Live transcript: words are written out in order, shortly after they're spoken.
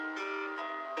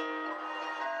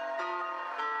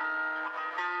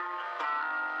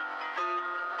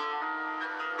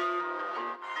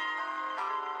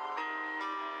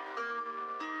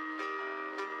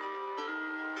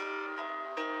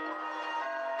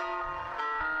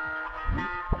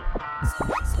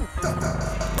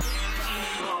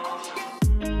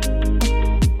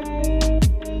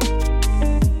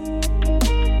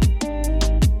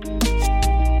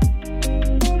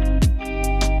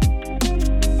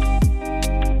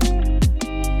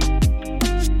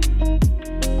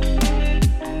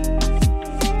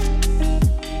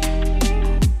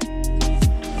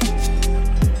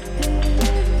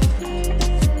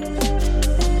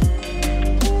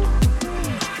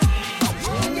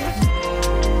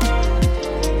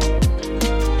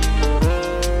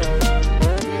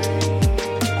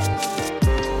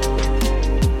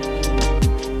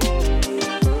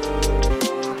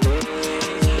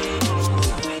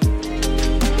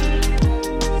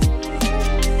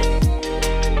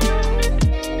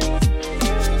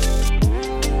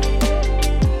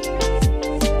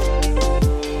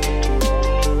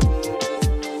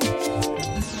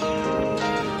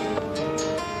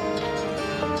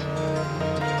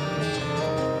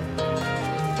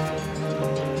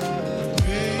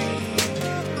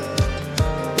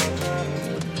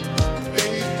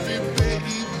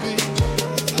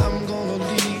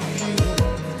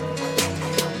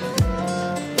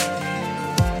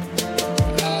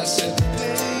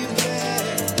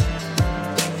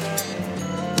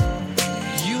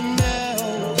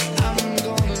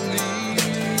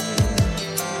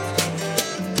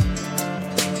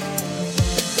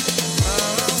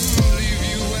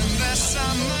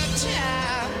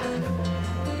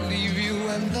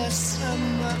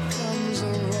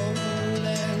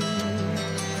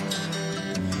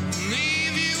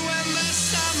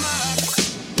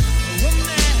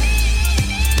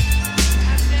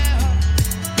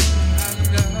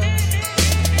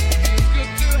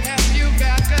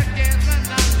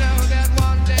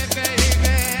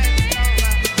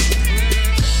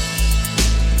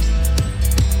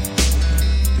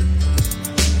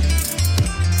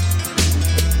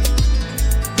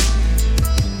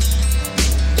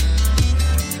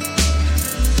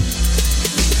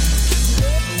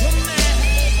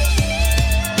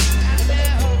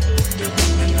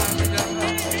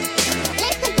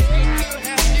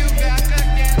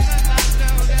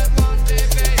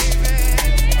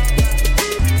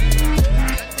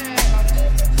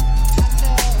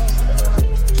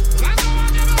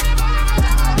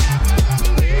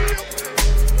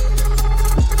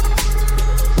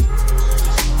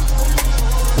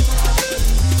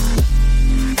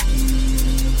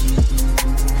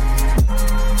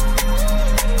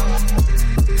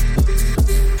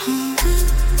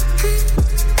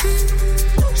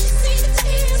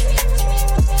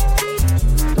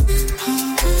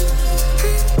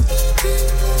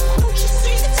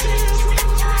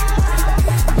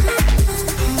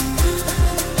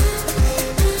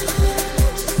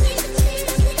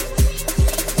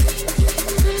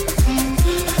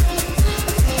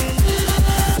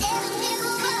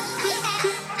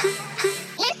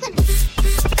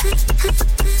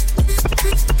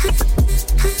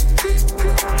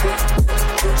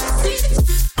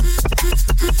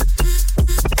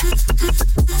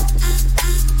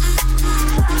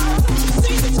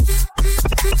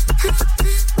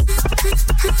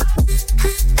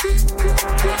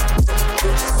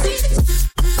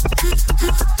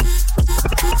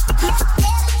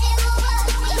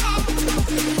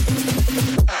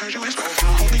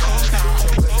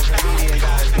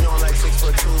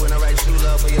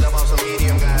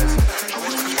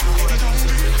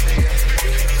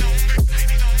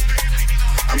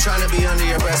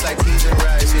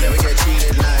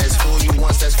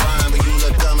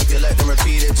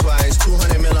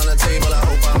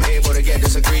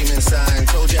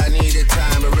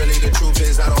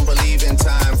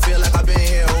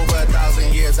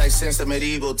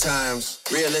medieval times.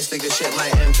 Realistic, this shit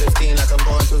might M15 like I'm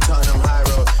going through Tottenham High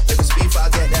Road. If it's beef,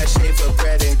 I'll get that shape of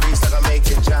bread and grease like I'm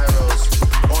making gyros.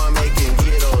 Or I'm making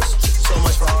gyros. So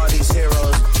much for all these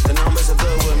heroes. The numbers are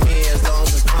good with me as long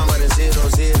as it's comma to 0, 0,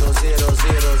 0, 0,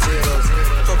 0,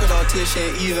 0. Crocodile Tish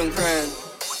ain't even crying.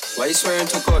 Why you swearing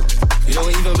to God? You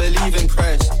don't even believe in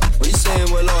Christ. What you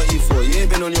saying, what are you for? You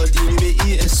ain't been on your D, you been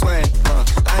eating swine.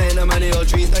 I ain't a man of your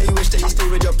dreams, now you wish that you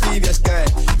stayed with your previous guy.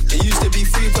 It used to be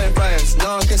 3.5s,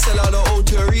 now I can sell out the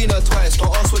O2 Arena twice.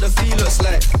 Don't ask what the fee looks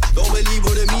like. Don't believe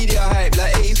all the media hype,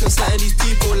 like 80% of these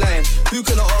people lying. Who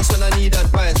can I ask when I need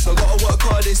advice? I gotta work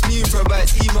hard, it's me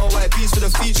provides. Email white piece for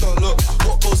the future. Look,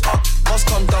 what goes up must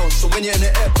come down. So when you're in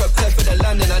the air, prepare for the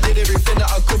landing. I did everything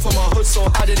that I could for my hood, so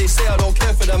how did they say I don't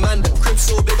care for the man? The crib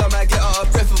so big I might get out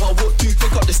of breath if I walk too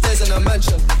quick up the stairs in a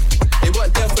mansion. They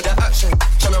weren't there for the action.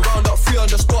 Tryna round up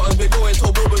 300 Spartans, we're going to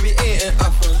a war but we ain't in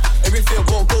Athens. Everything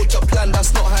won't go to plan,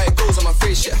 that's not how it goes, I'm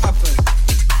afraid shit happen.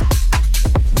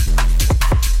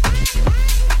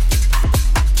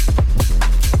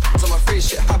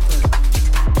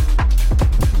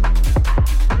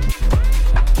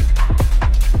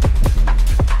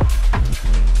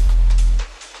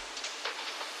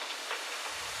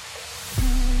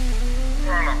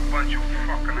 you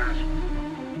fucking asshole.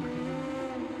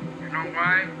 You know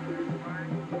why?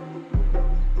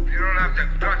 You don't have the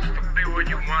guts to be where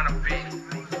you want to be.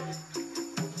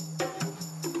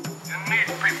 You need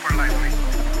people like me.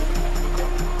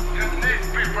 You need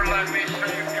people like me so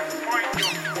you can point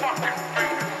your fucking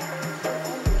fingers.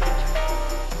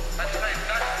 That's the man.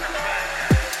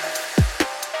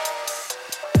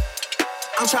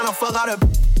 I'm tryna fuck out a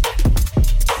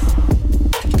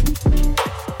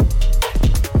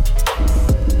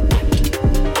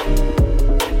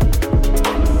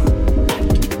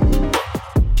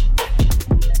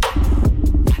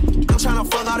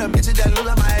bitches that look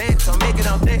like my ex. I'm making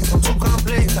up next, I'm too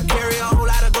complex. I carry a whole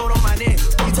lot of gold on my neck.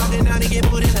 He talking now to get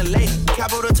put in the lake.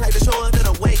 Capo the type to show up to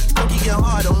the wake. I'm geeking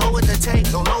hard, don't know what to take.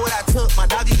 Don't know what I took. My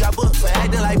doggy got booked for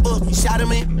acting like book. He shot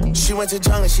him in. She went to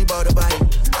jungle, she bought the body.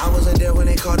 I wasn't there when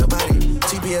they caught the body.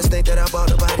 TPS think that I bought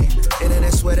the body.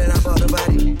 Internet swear that I bought the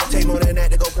body. Take more than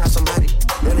that to go find somebody.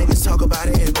 Them niggas talk about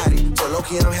it, everybody. So low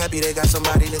key, I'm happy they got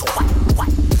somebody. Nigga,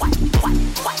 what?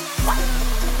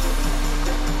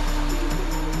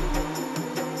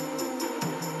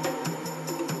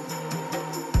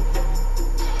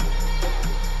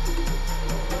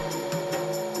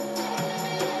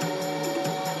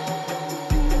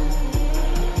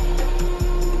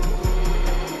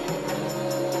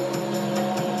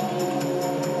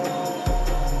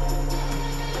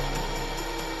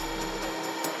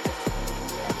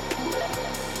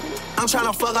 I'm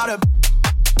tryna fuck out a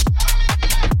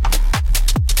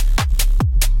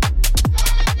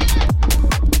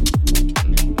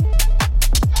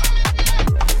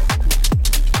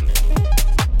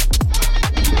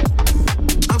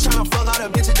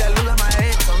bitches that look like my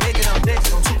ex. I'm making up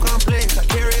next, I'm too complex. I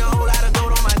carry a whole lot of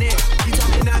gold on my neck. He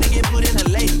talking now to get put in the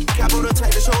lake. Capo the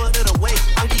type to show up to the wake.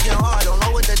 I'm geeking hard, don't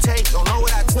know what to take. Don't know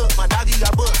what I took. My doggy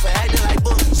got booked for acting like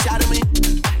book. He shot him in.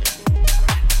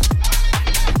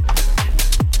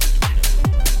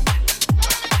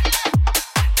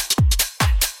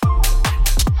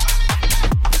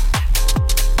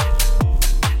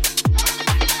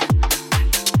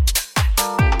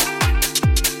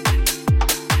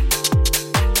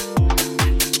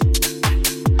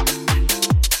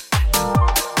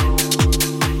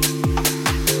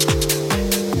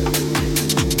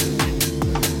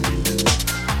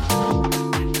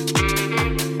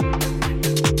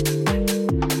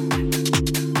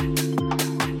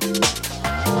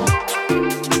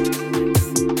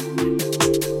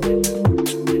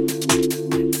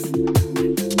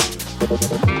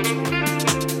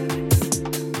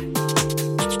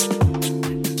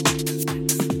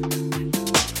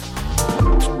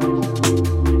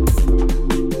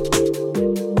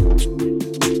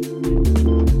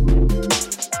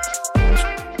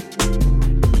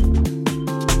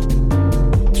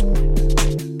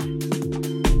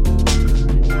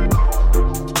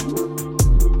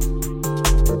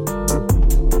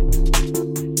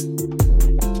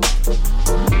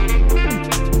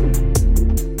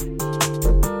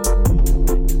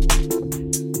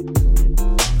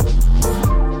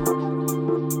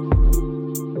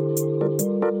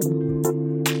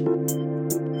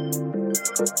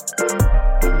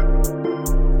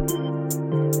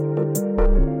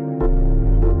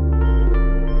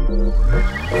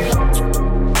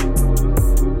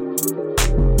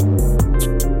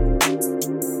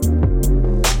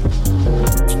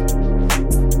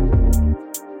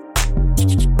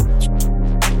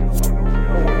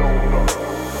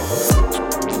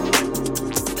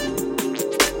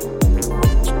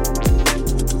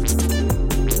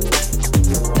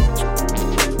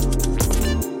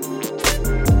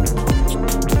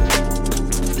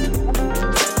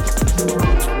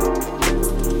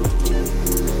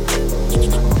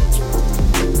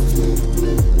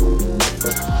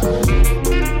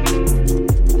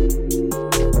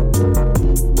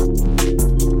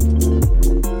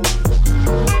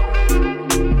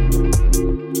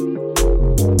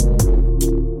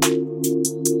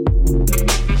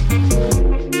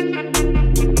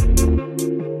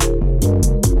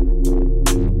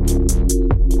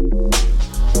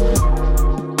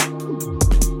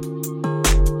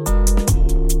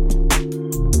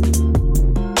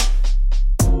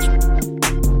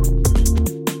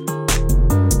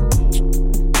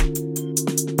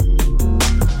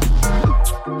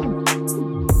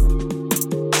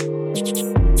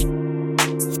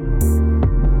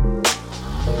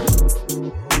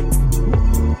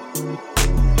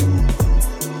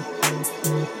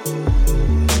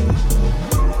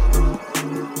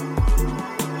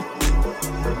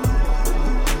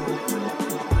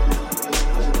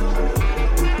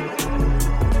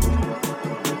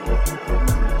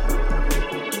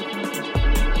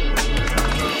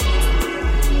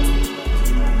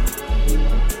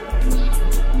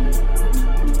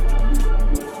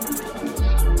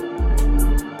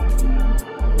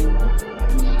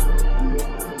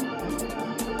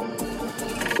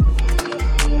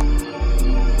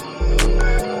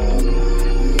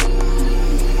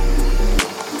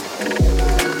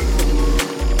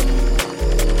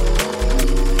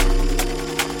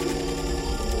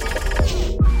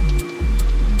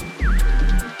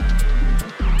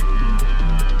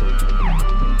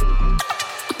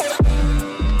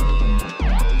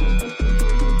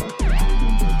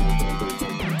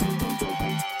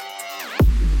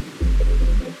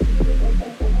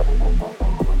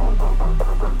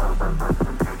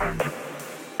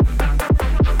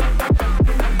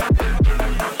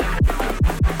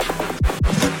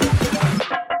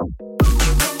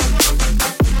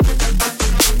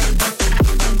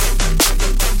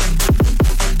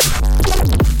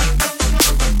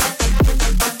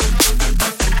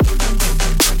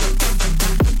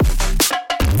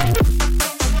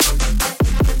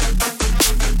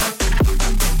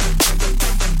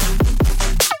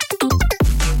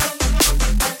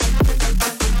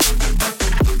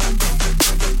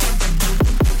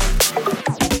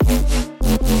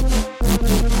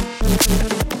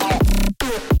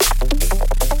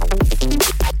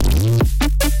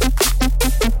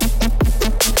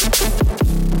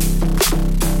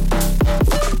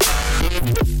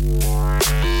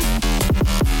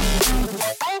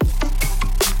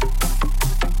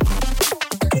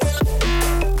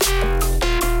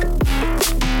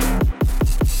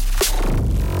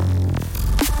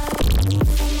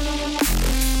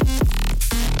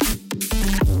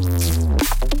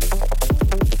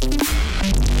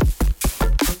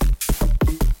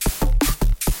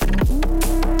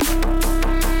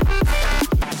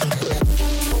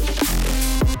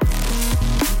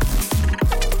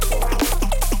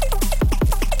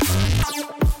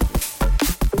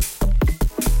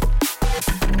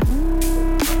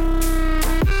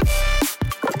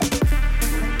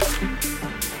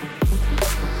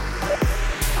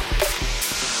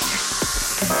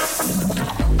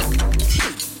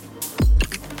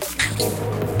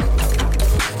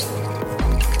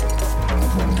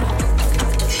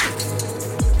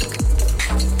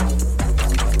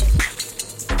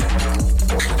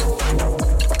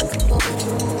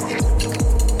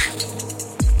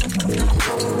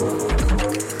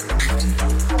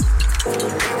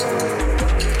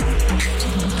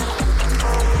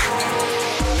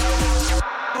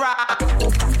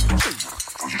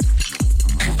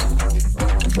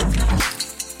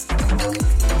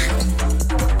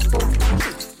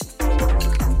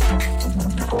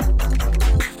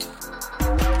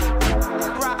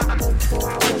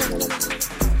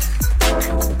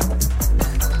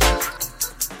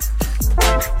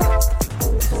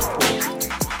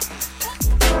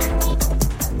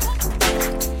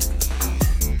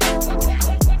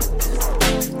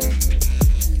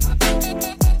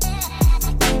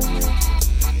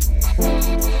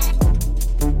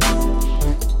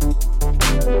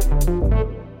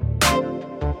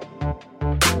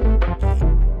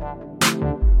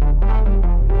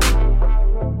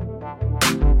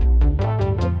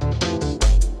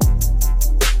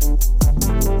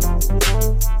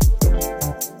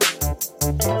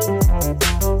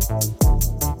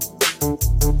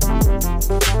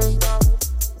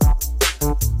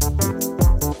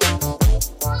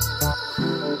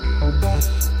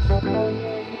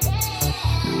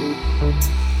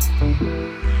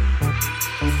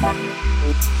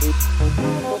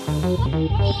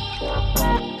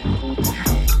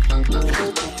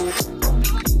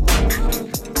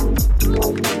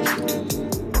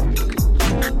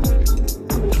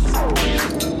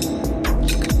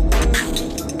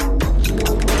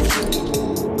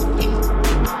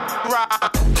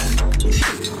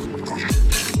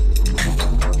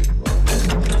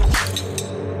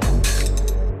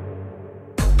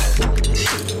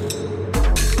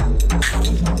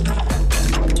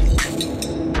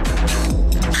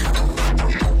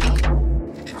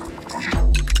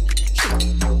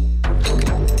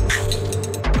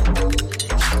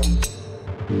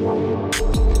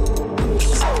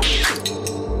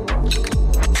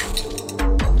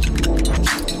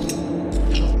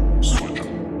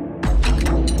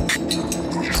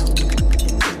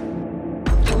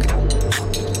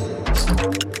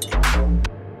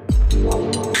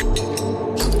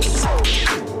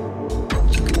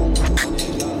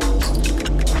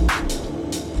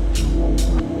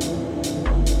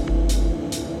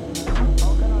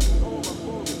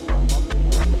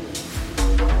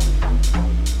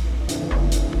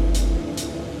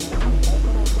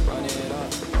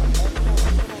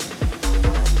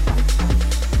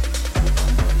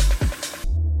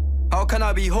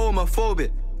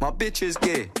 Homophobic, my bitch is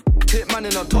gay. Hit man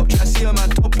in a top, I see a man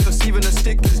topless, even a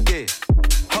stick is gay.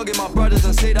 Hugging my brothers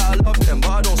and say that I love them, but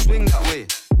I don't swing that way.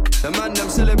 The man them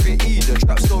celebrate Eid, the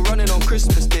trap still running on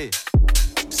Christmas Day.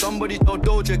 Somebody told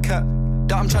Doja Cat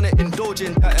that I'm trying to indulge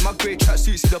in that. In my grey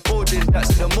tracksuit, see the bulging, that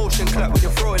see the motion clap when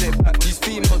you're throwing it back. These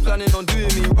females planning on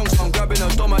doing me wrong, so I'm grabbing a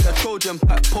dom at the Trojan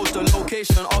pack. Post the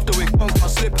location after we punk my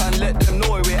slip and let them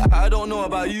know where we're at. I don't know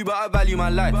about you, but I value my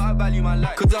life.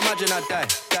 Cause imagine I die.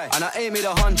 And I ain't made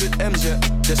 100 M's yet.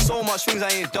 There's so much things I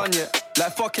ain't done yet.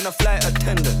 Like fucking a flight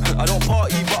attendant. I don't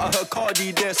party, but I heard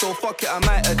Cardi there, so fuck it, I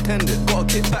might attend it. Gotta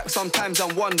kick back sometimes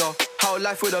and wonder how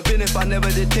life would have been if I never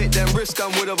did take them risks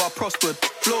and would have I prospered.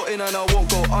 Floating and I won't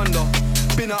go under.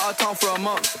 Been out of town for a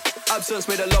month. Absence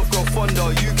made the love grow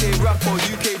fonder. UK rapper,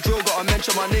 UK drill, gotta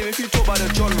mention my name if you talk about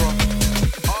the genre.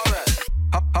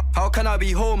 Alright. How can I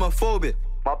be homophobic?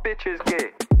 My bitch is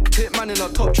gay. Hit man in a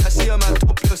top, I see a man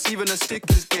topless, even a stick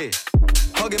is gay.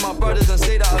 Hugging my brothers and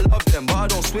say that I love them, but I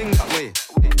don't swing that way.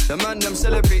 The man them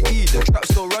celebrate Eid, the trap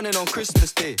still running on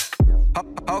Christmas Day.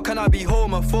 How can I be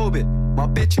homophobic? My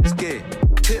bitch is gay.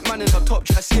 Hit man in a top,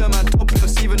 I see a man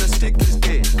topless, even a stick is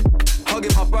gay.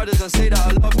 Hugging my brothers and say that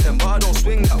I love them, but I don't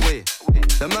swing that way.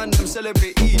 The man them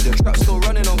celebrate Eid, the trap still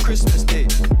running on Christmas Day.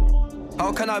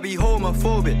 How can I be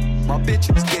homophobic? My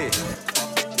bitch is gay.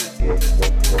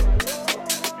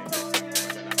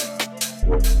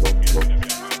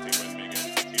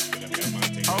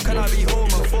 How can I be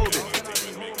homophobic?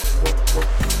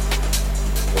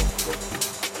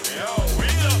 Yo, we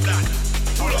love that.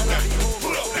 Pull up that.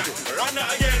 Pull up that. Run that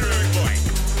again, rude boy.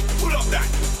 Pull up that.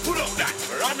 Pull up that.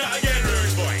 Run that again,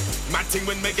 rude boy. Mad thing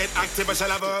when me get active, I shall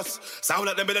have us. Sound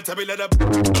like the military, let up.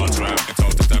 Don't try. It's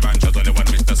out of the ranchers, only one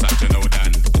Mr. Satch, you know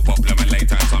Dan. Popular and late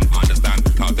time, some understand.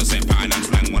 How the same pattern and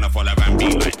slang, wanna follow and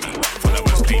be like me.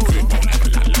 Followers, clean food, won't ever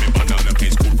land. Let me burn down the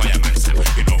place, cool fireman Sam.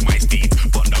 You know my steed.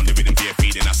 Burn down the rhythm for your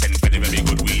feeding. I send for the very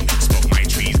good weed. Smoke my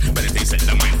trees, but if they set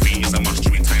the mind free, it's a must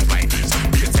during times like these.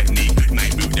 Be a technique,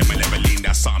 night move, them a level lean.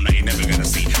 That's something that you never gonna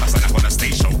see. I stand up on a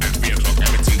stage show at 3 o'clock.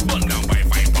 Everything's burned down by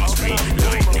 3:05.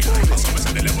 Lightning, I saw us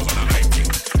at the levels on a high thing.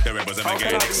 The rebels are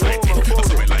getting excited. I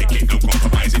saw it like it, don't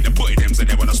compromise it. They put it them, so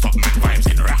they wanna stop man vibes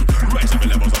in rap. Rise up the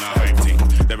levels on a high thing.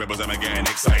 The rebels are getting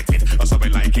excited. I saw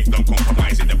it like it, don't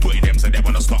compromise it. They put it them, so they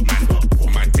wanna stop man.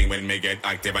 Man thing when me get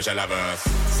active, I shall have us.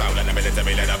 Sound like the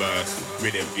military, let a burst.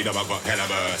 Rhythm, you know I got hella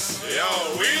burst. Yo,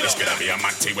 we it's gonna be a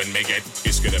mad thing when me get.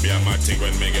 It's gonna be a mad thing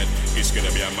when me get. It's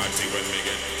gonna be a mad thing when me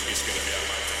get. It's gonna be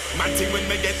a mad thing when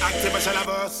me get active, I shall have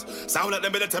us. Sound like the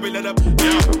military, let a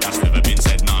yo. That's never been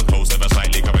said, non close, ever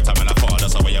slightly correct. I'm in a father,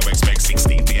 so what you expect?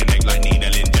 16 to your neck like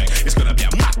needle inject. It's gonna be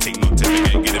a mad thing, not to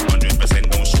forget. Get it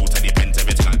 100%, don't shoot any pens,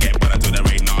 everything I get, but I do the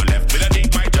rain now left. With a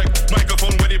deep mic check,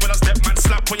 microphone ready when I step, man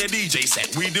slap when your DJ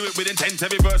set. We do it with intent,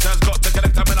 every verse has got to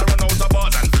connect. I'm when I run out of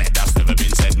bars and fled. That's never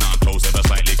been said, non close, ever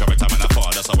slightly correct. I'm in a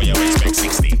father, so what you expect?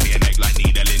 16 to your neck like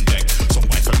needle inject. Some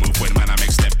wife and move when man I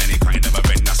make step, any kind of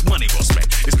event, that's money go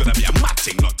spend. It's gonna be a mad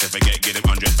thing, not to forget. Get it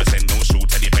 100%, don't shoot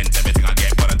any pens, everything I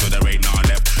get, but I do the rain now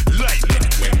left. Lightning,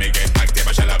 when me get active,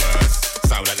 I shall have us.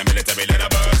 Sound like the military, let a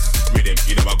burst. Rhythm,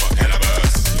 you know I got hella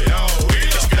burst. Yo,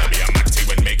 it's gonna be a mad thing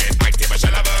when me get active, I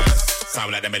shall have us.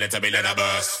 Sound like the military, let a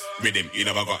burst. Rhythm, you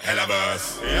know I got hella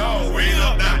burst. Yo, we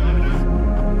love that.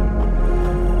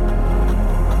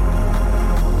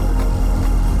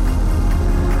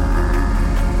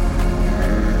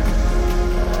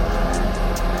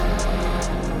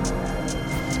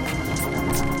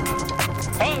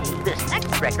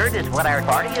 what our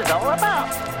party is all about.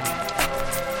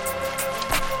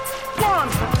 1,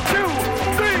 2,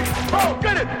 3, 4,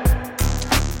 get it!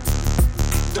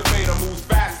 The fader moves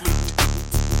fastly.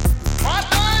 Hot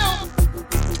damn!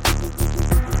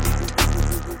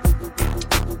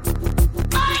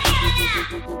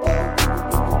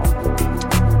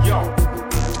 Yo.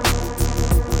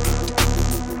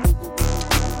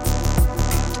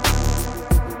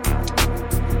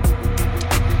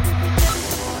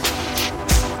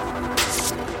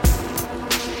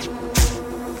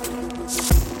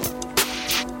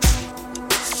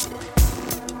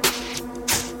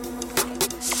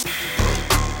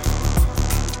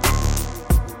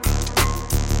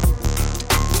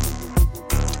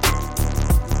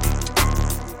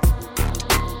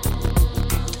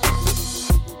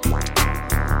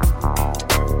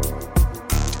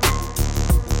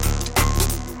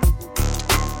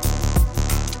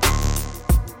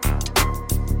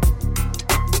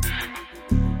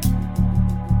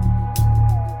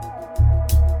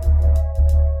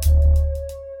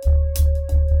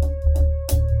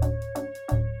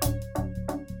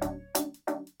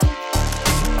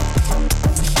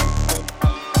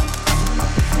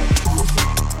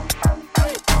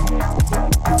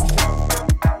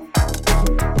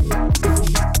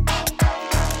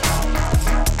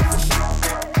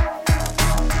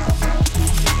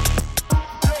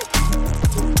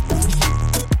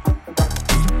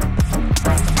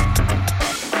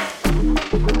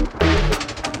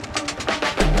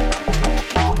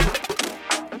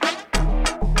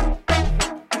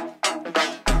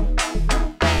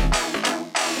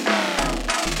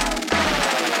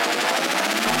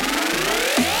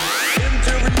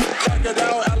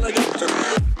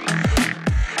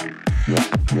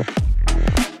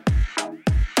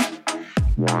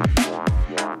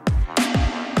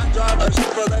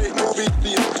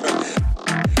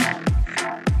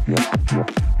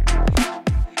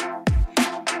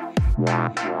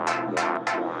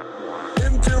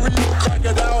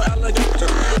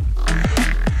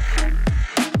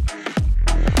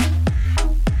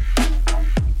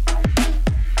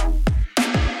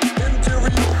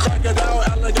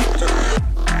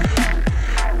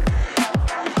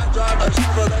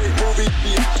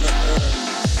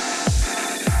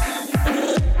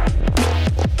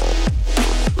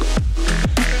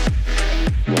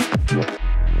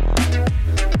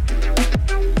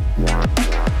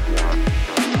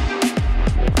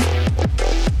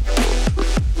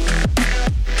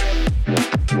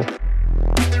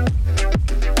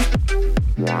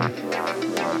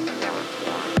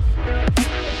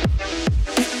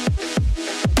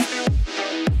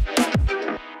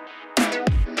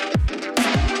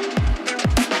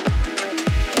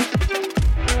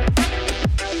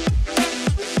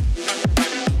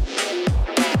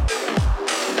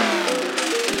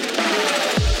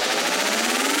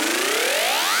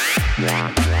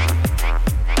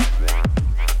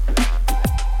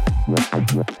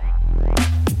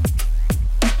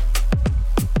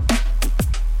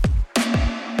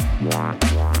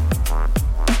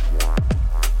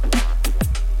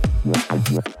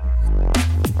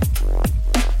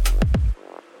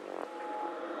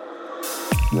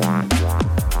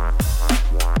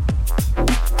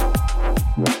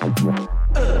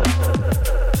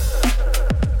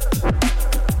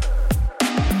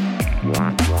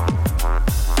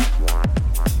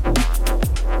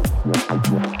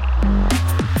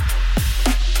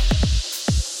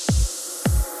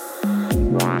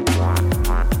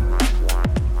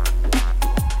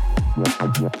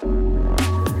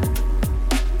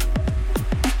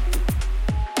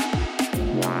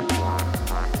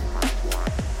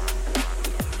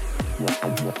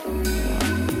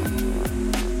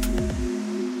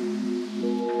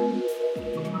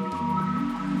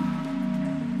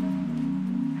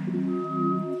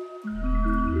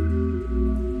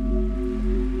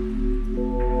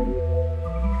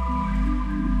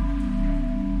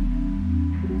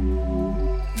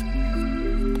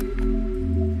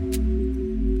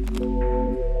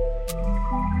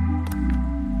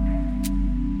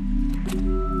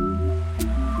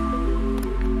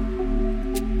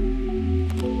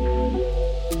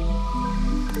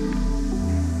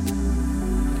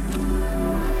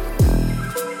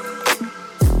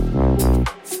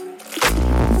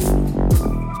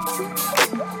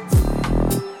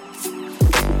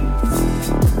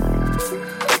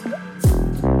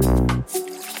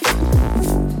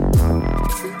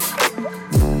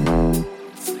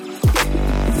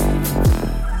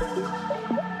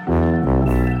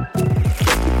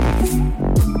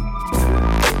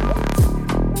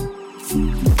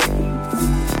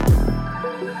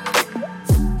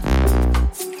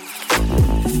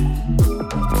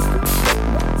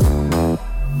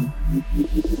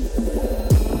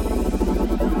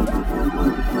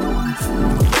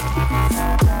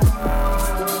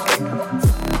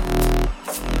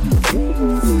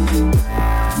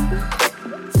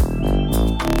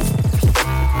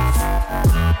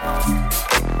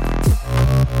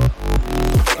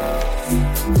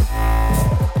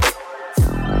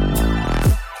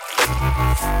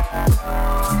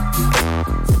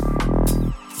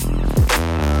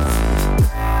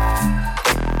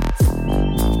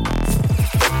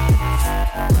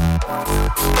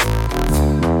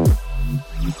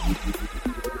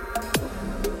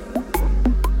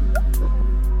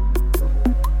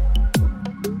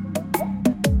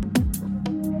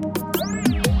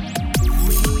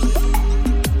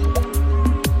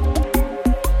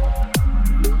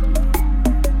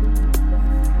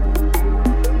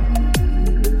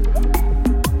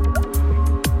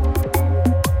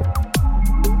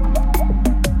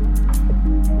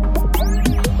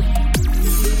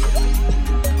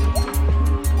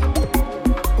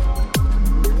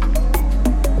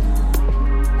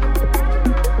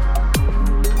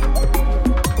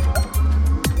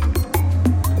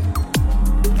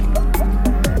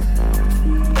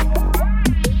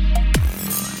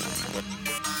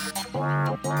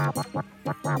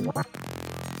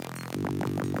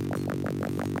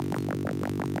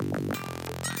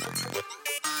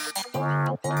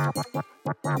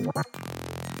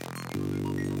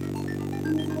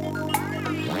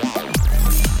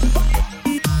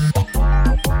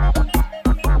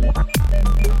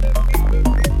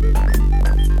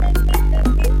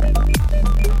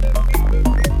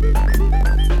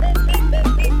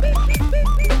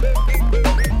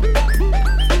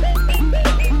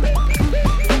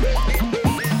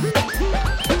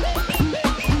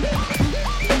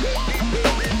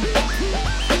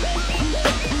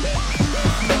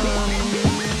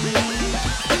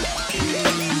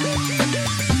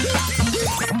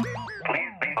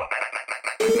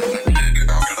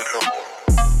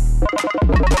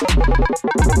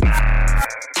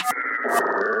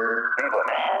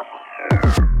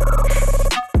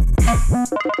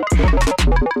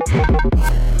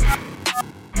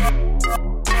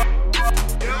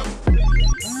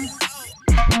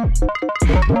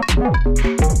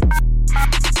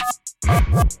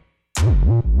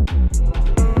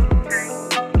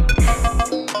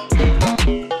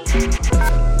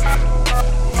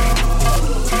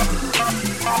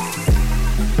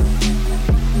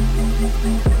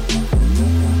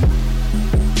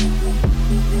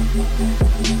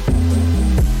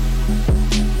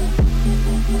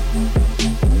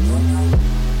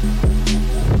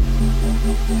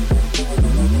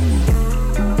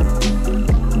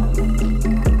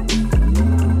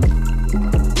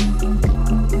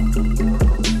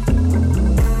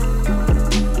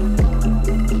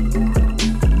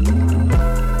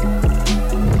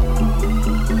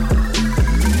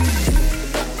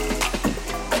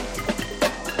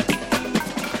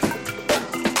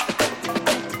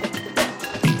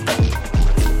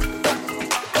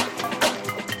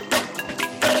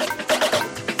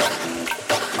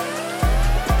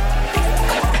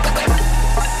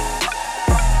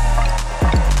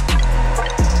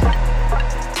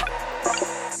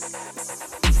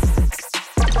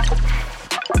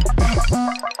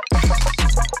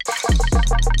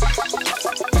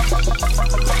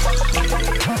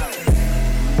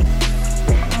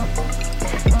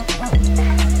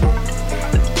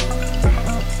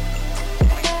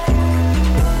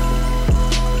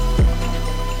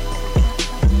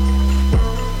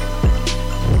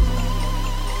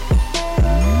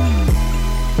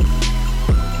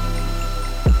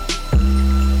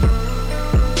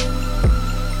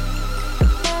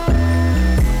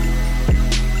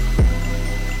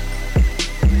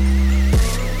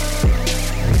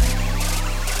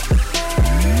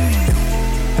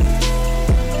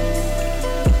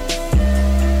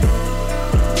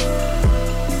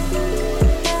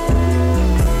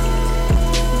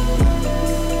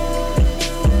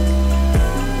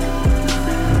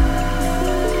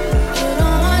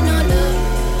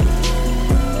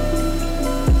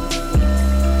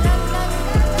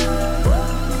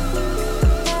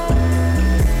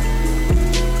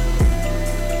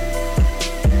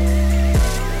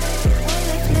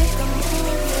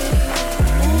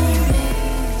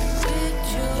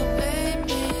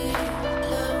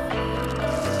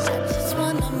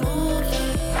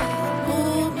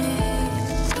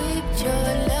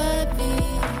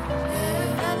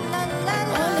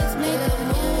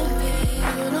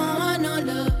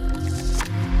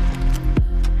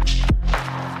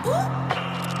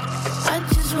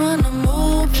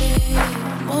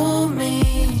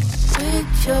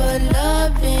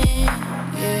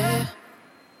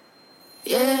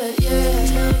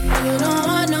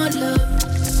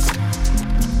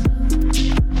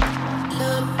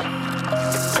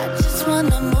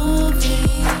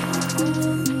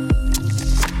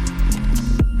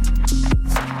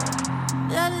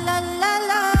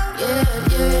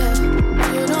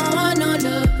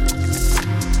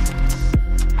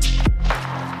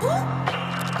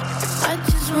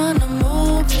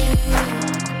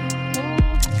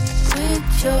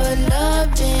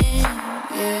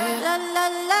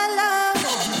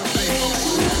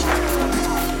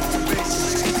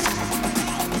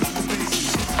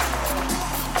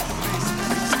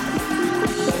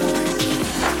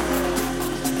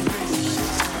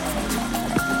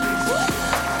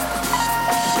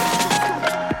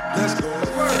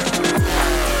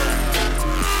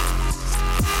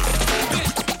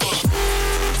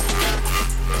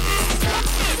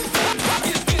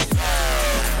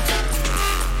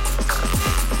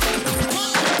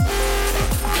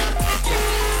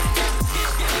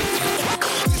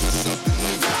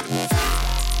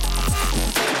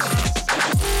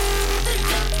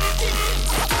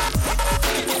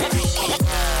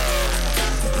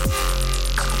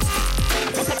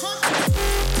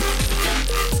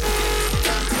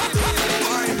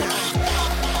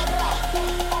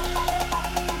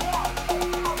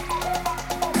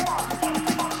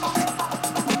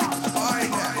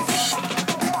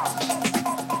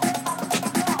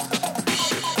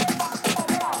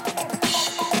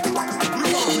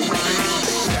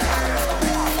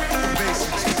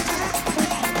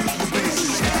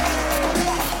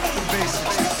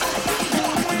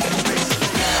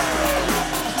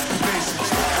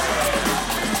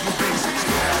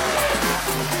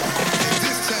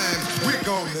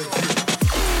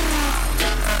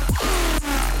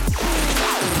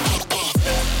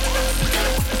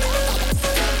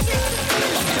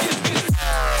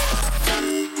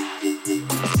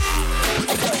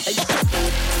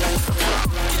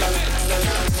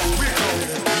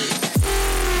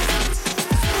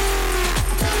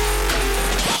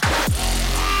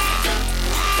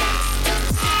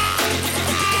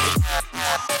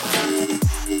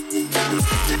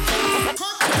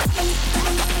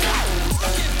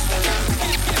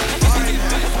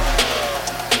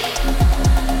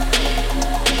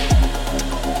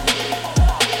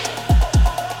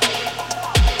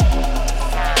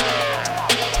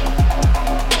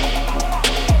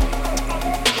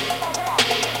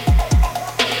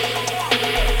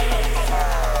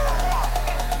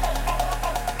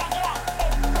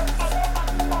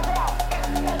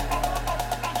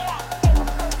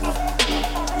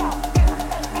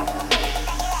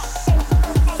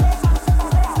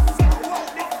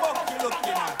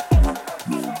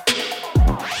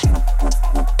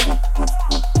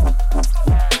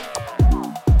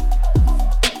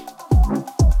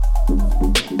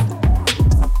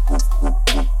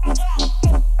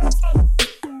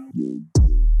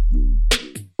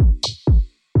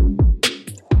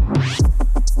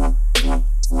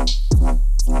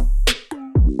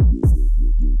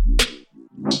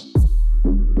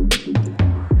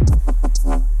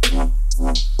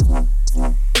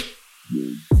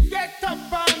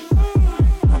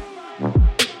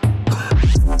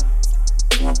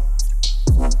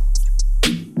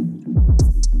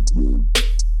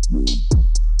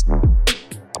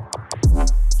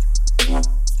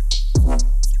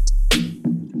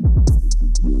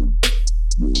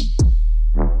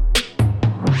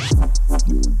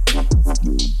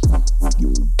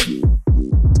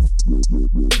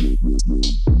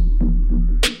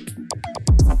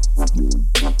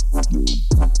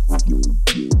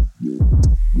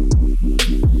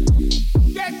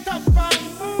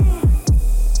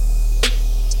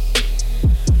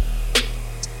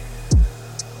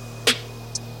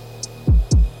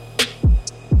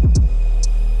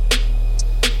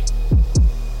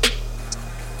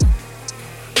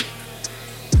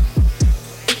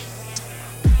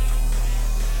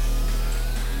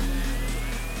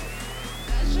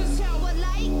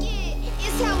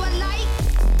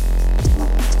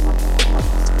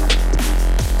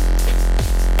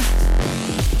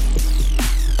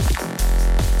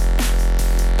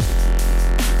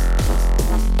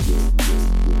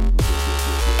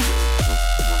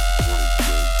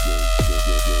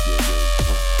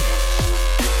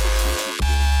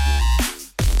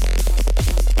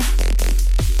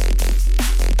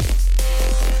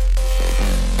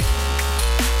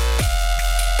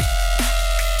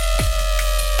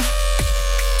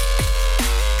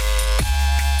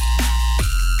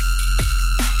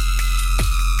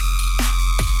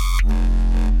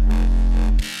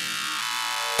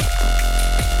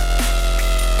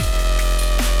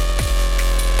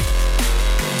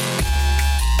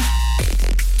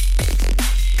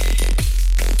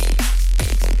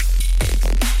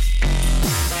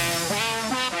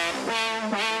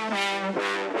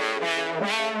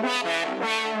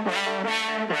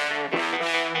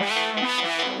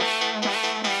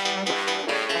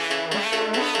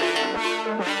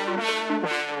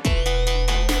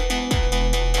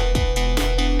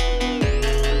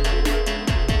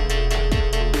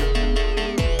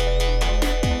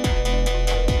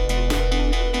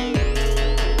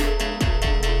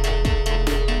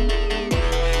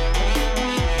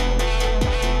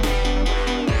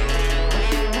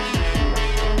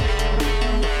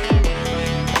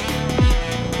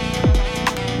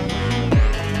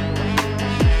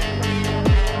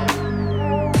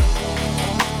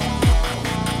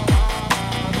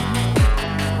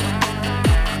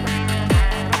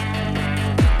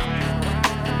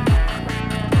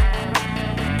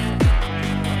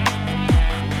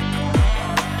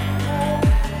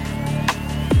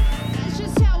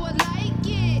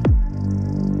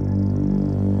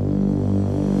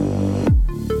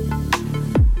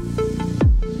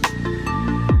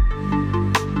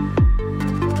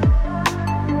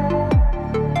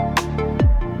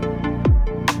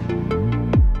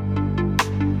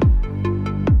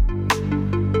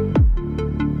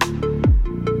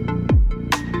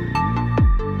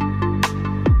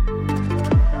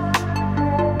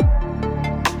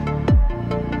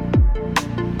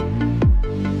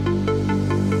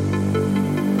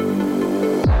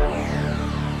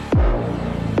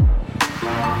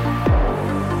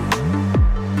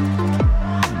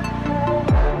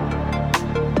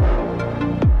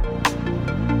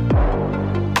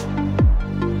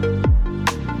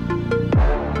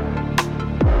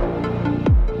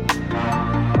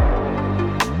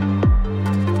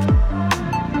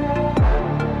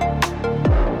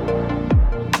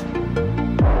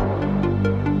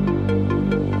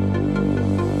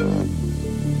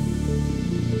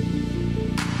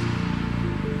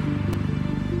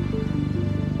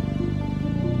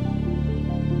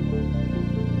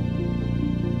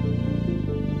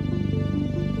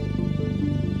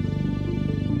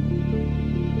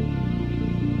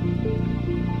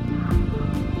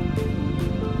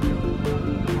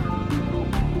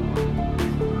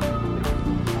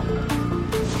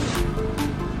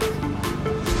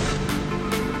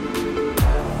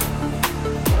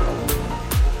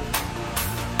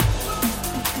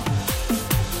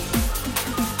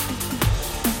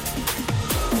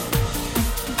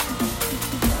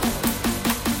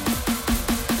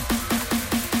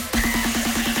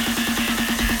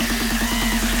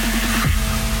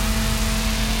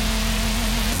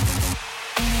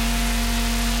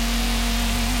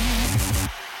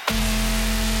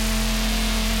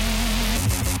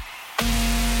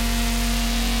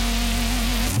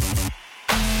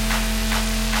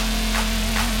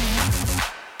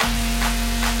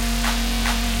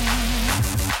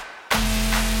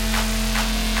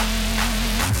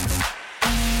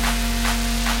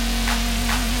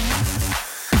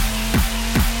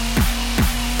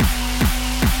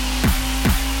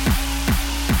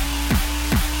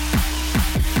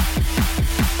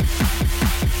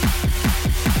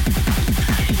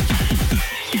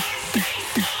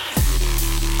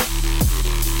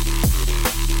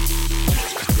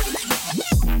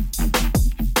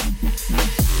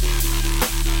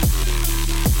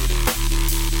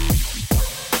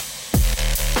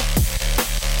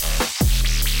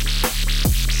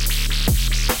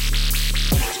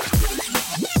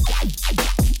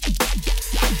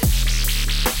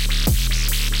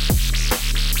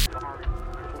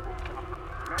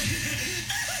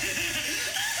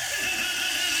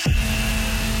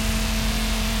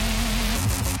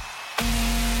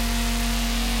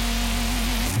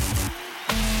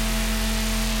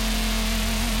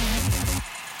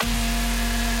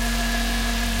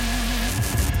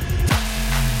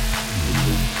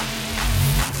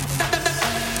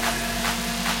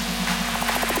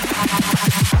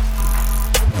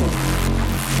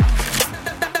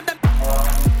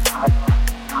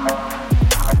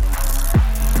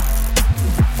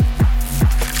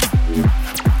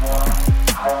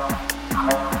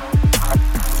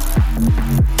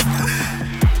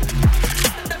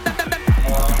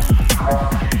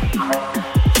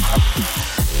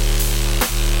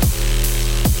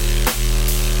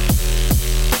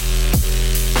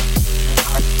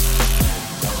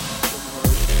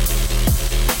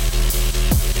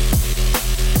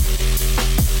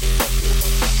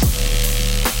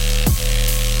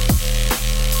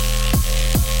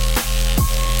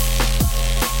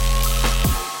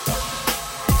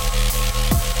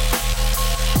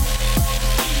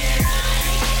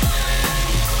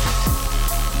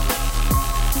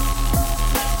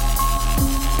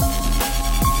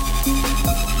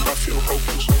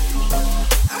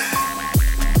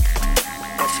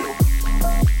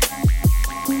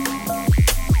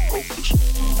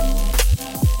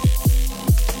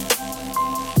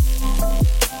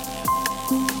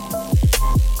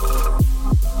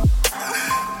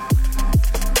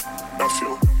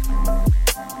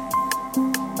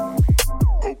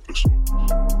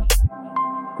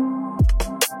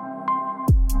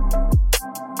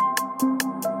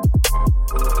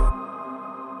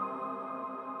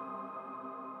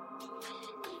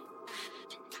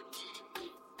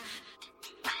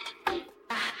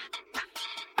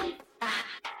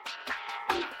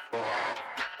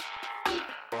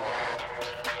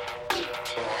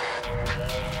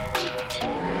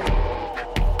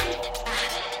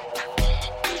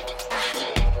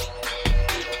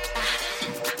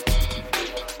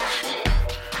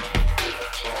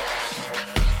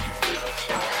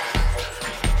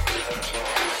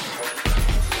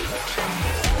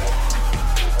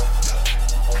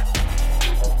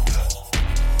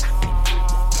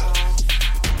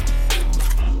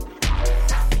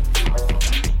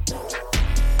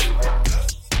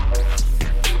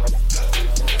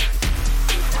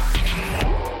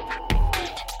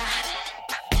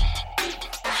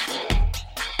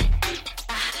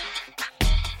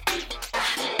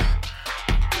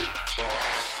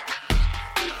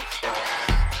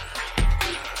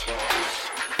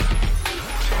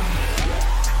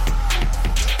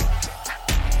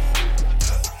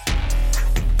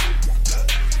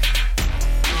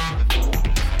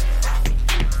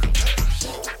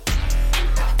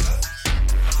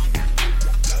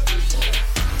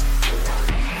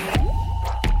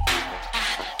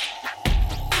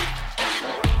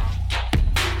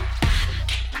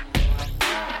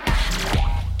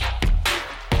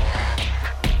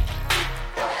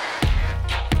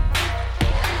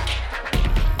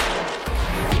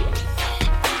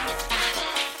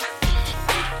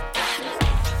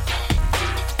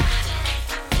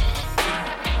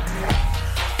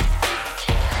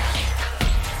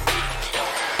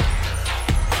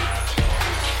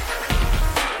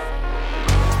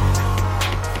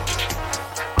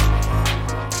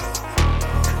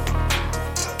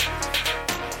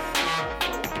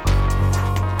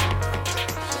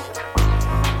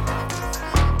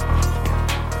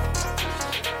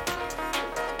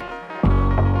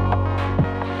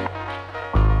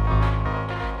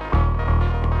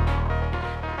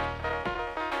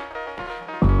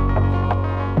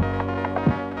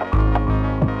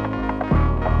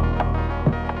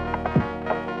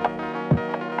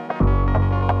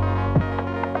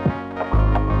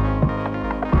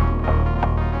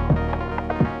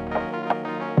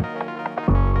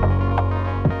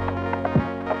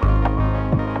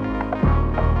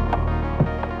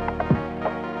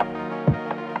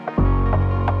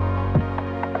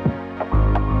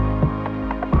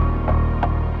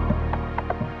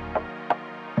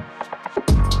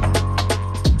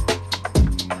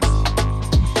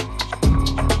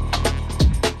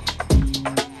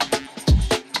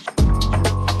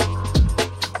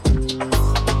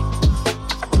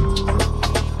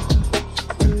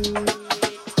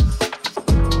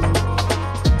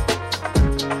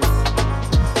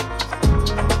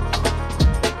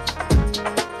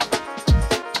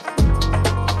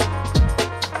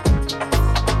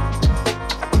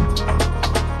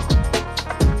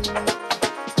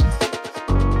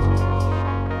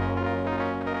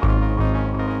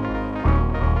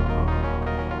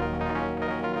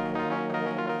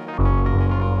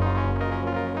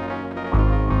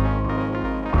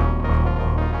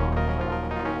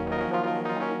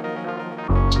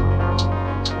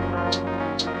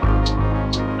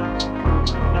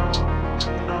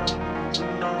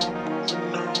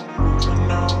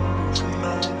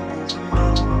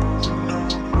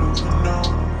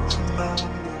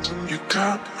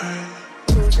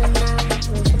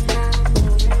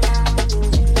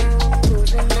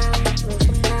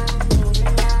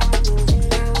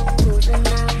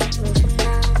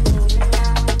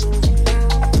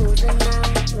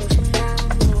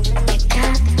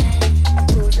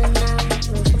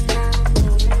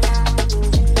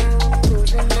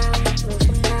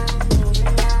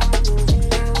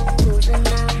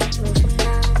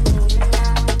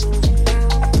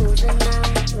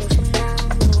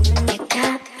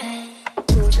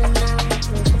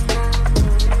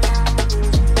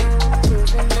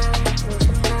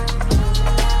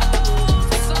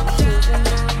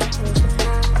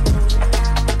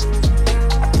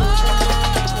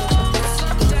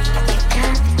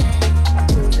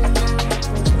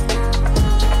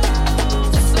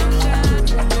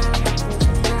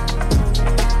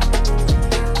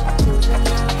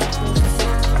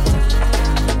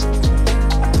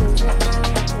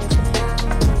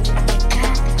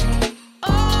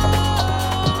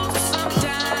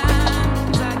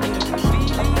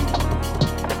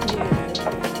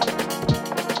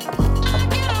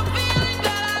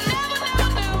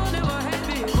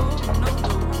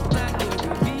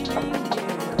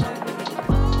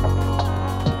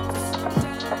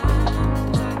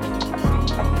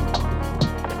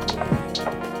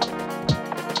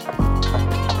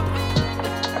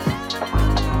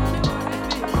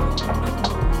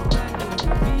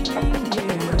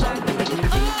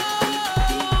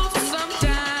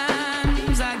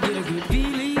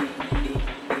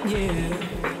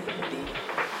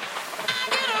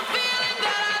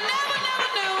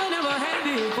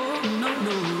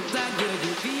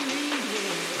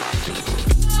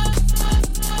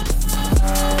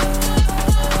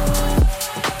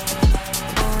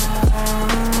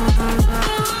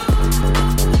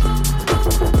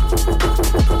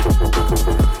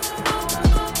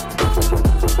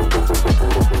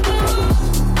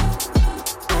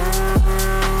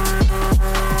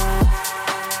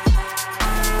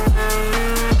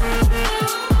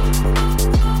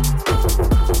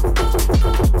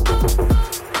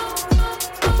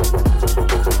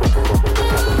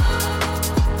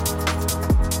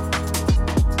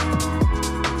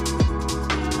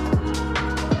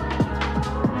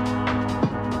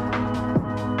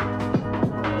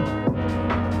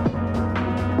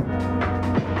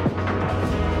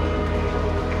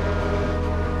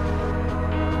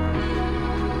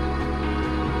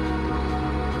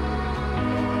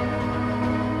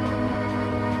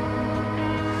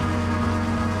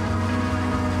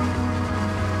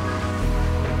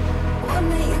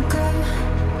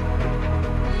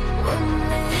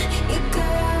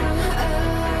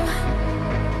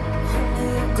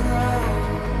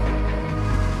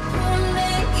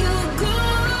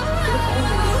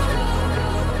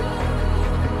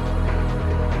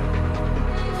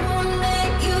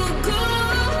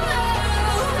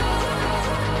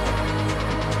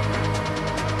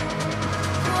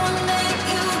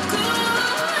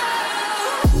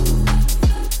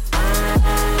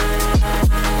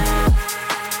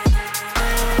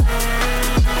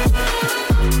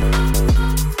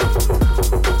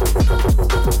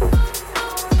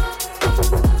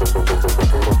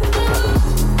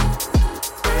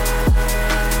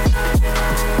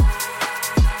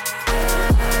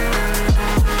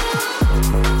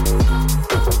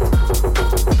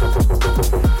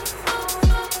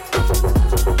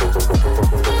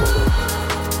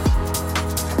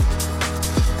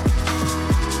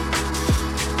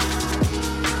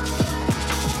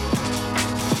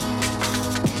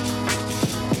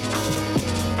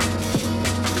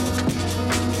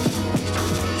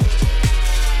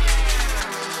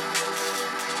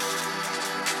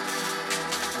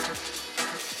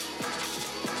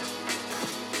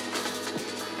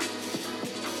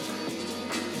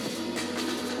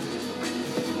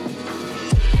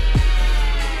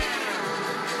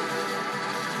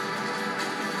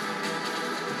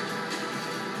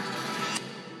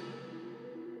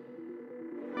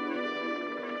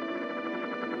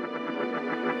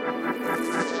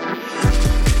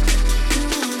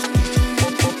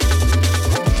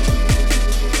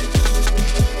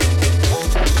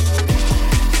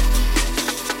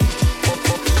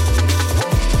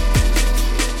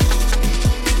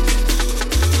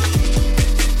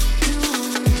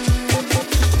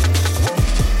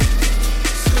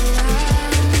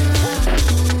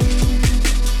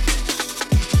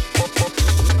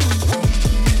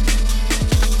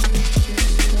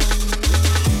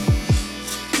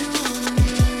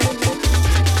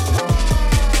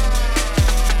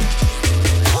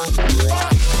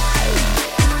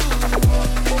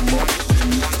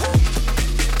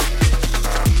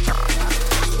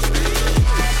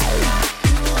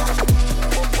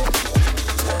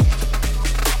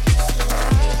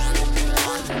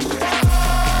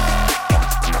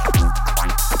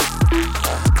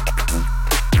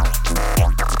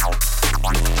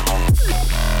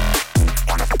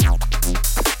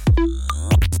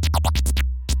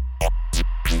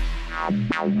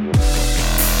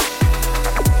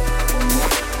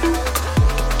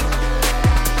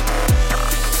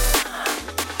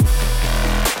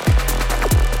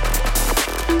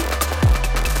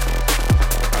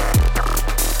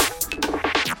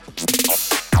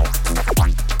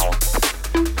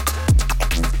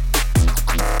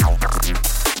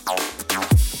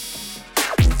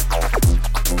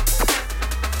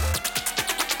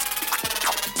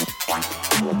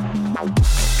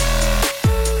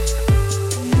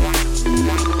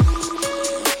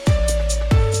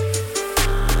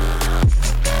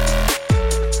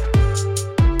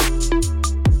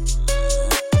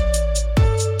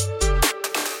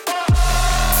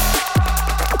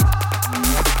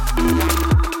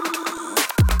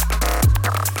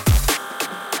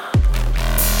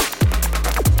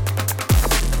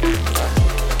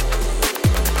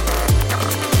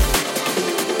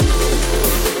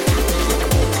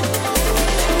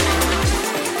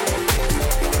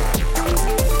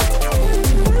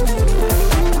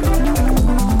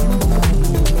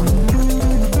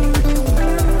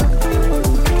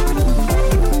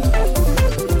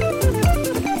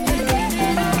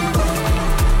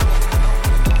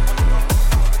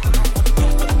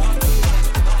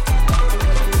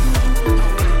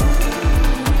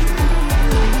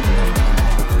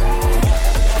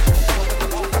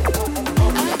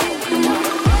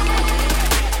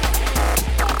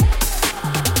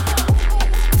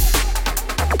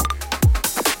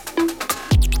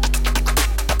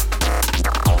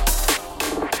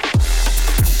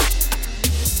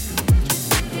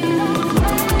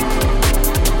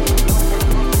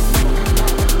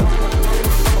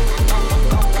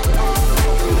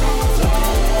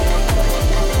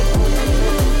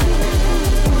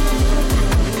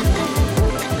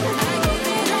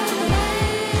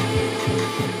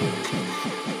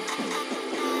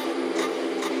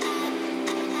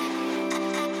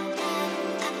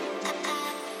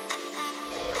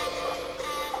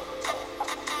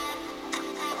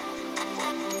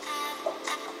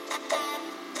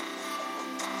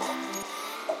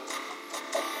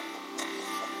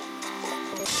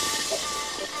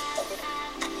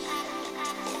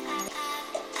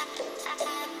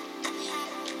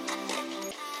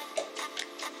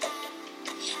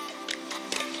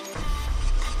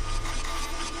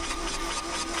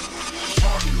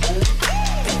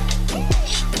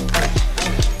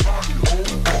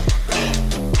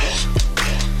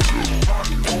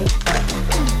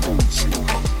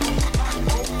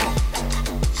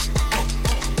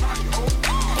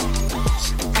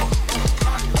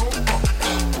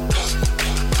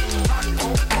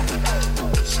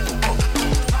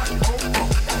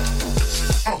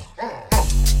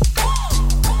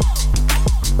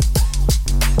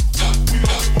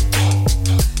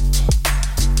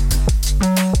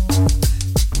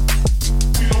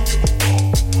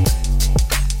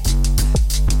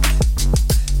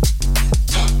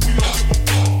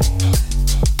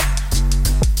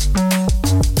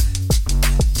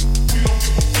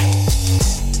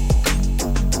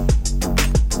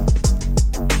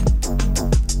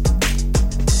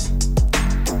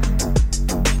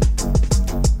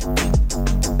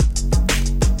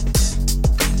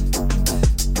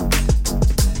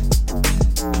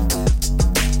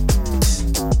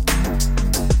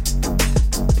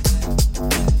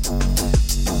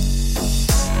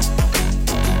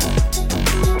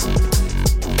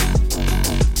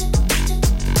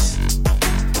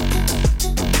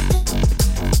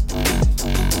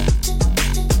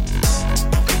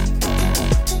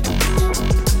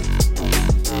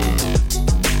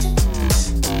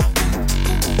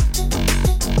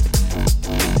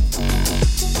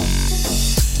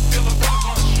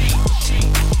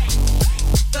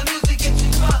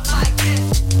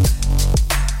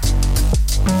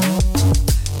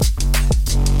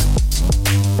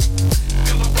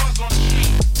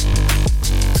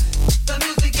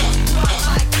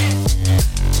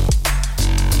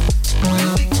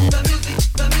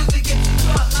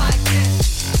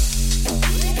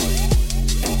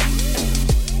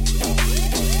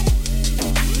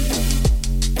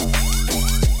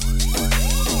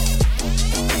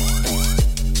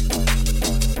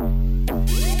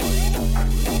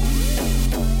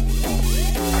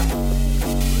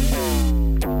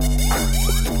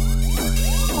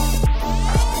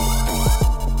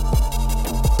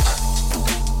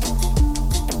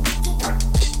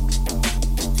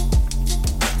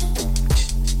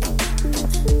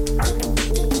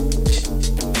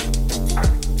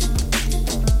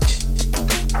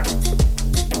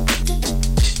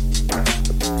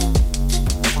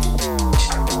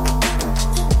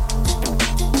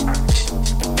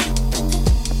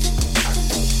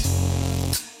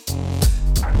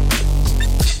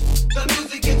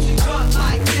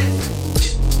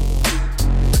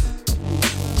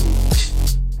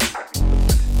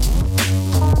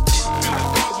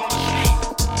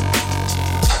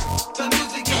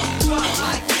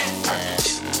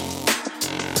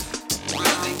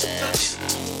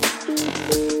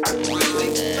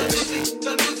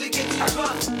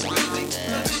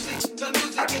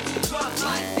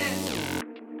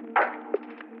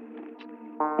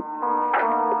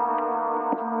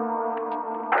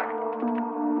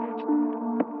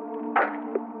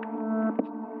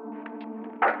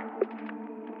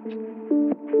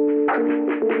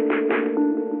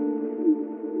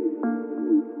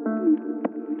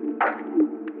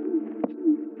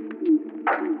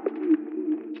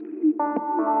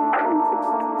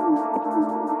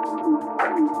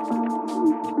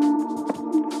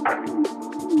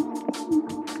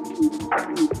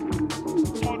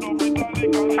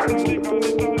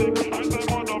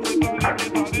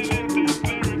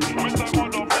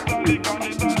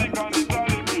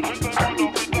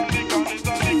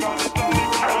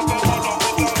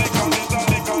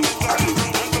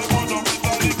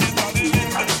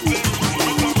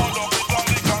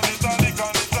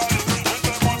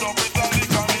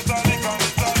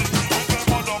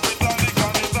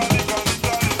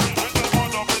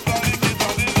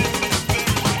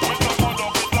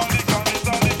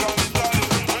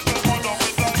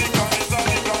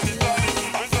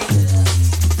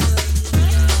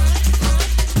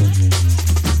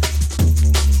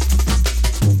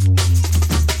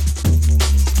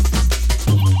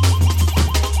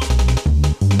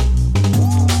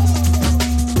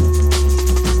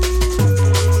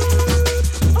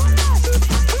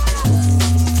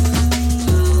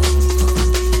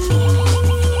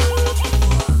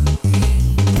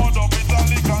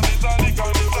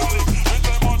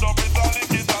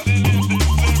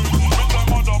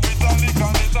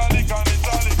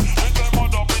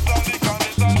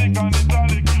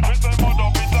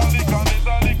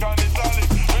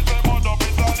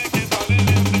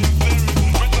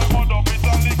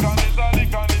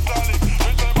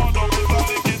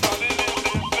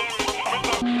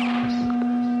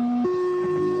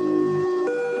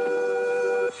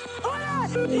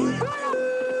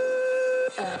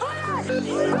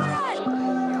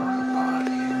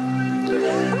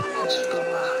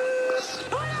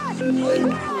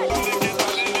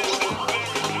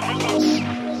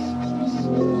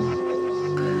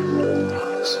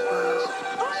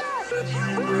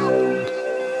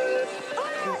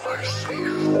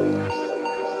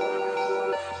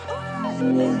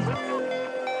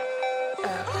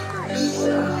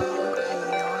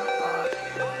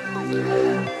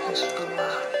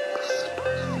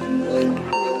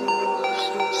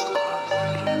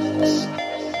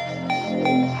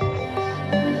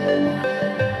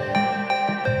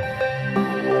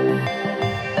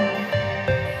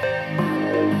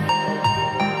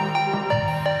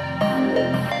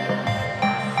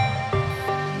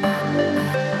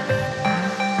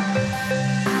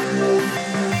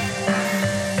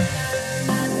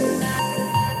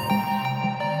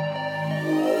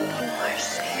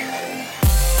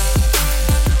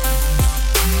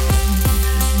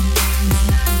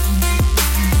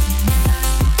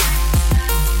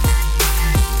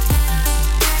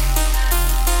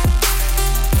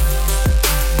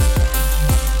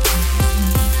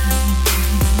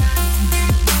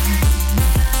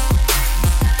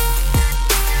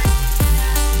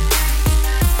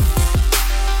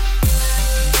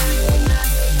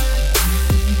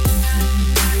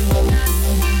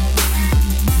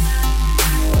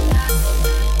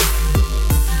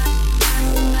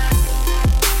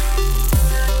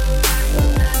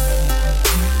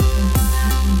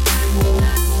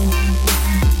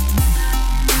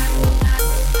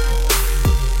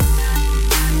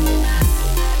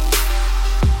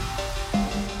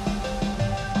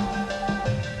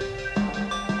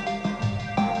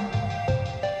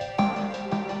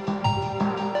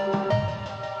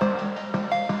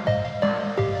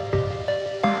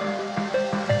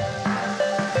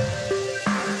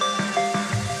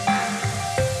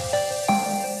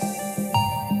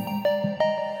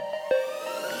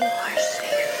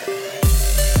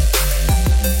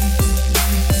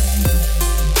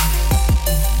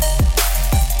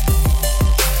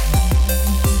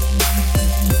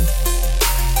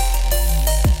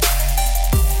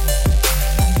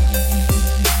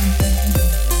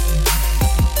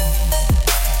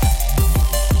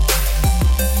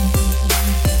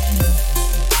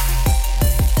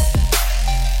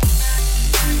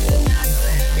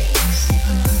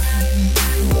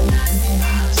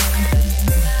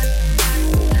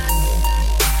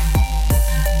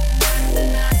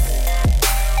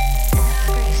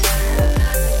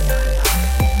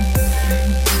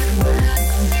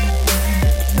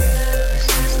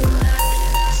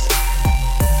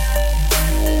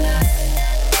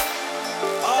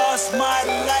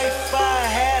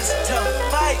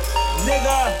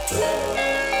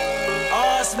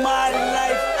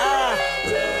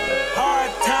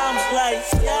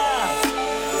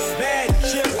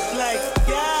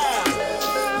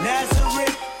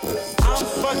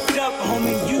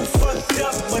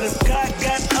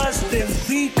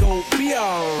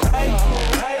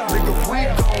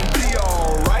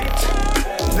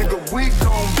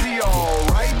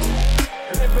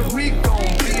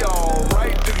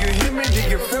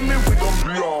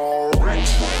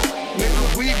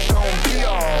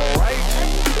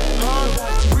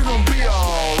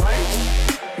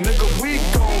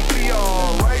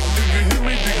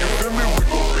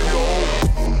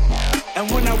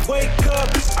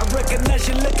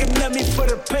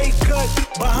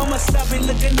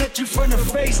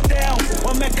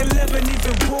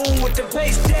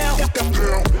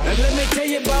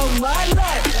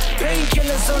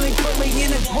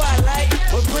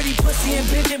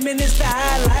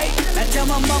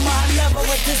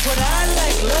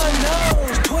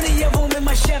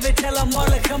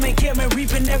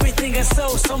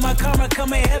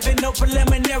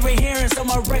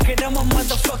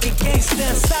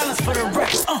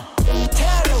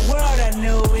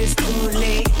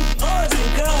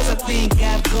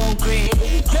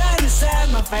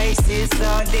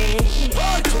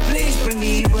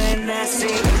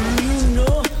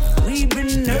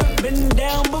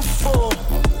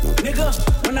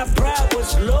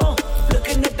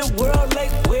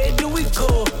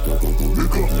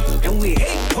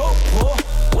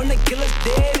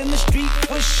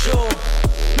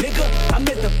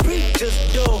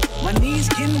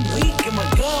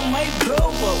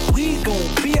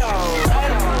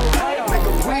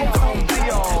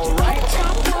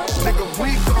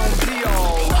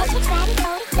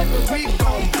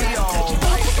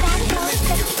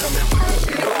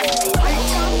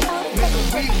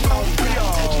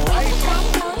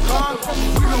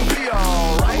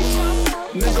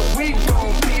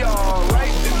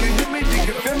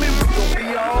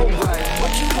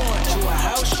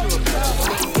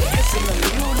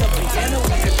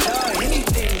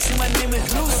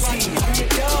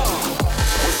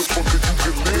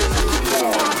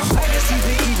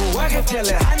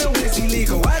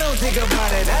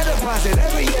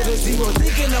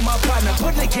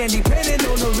 candy, painted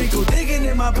on the Rico, digging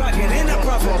in my pocket, and I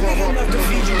profit big enough to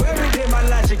feed you every day. My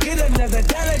logic, get another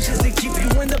dollar just to keep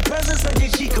you in the presence of your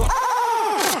Chico.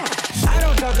 I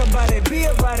don't talk about it, be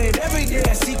about it. Every day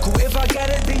I see cool. If I got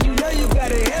it, then you know you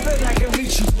got it. Heaven, I can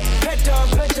reach you. Pet dog,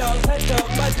 my dog,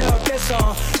 that's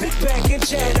all. Big back and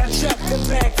chat, I trap the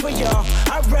back for y'all.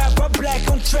 I rap, I black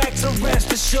on tracks, so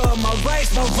rest assured. My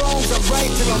rights, my wrongs, I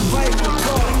right till I'm right with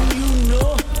God. You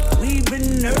know, we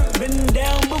been hurt, been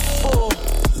down before.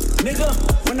 Nigga,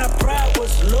 when our pride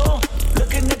was low,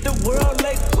 looking at the world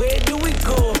like, where do we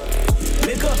go?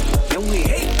 Nigga, and we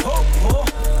hate poor.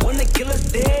 Wanna kill us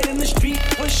dead in the street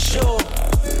for sure.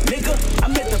 Nigga,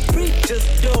 I'm at the preacher's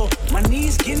door. My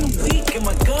knees getting weak and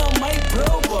my gun might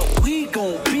blow, but we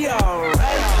gon' be alright.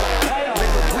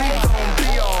 Nigga, we gon'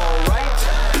 be alright.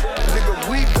 Nigga,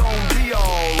 we gon' be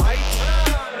alright.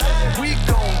 We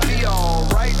gon' be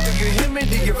alright. Do you hear me?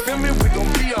 Do you feel me? We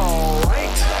gon' be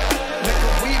alright. Nigga,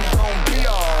 we gon' be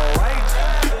alright.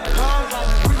 Huh?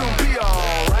 We gon' be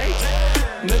alright.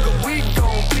 Nigga, we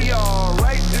gon' be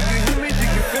alright. Do you hear me? Do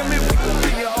you feel me? We gon'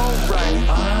 be alright.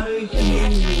 I keep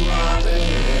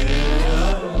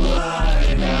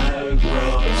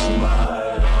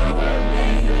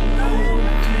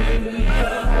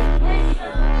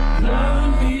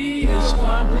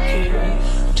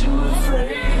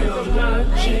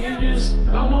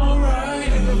I'm alright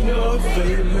in your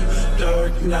favor.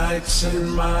 Dark nights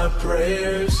and my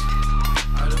prayers.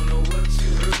 I don't know what you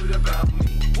heard about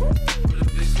me, but if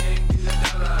this can't get a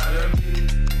dollar out of me,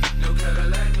 no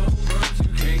Cadillac, no birds,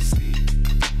 you can't see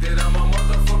that I'm a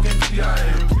motherfucking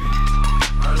PIMP.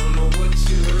 I don't know what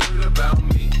you heard about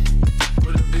me,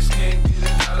 but if this can't get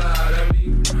a dollar out of me,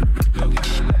 no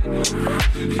Cadillac, no birds,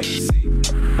 you can't see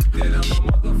that I'm a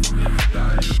motherfucking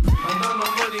PIMP. I'm on my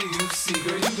money, you see,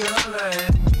 girl, you can holla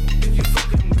at me if you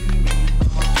fucking with me.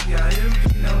 I'm a PIMP,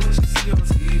 now what you see on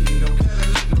TV, no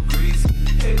Cadillac, no greasy.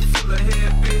 Head full of hair,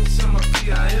 bitch, I'm a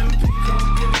PIMP. Come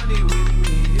get money with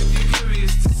me if you're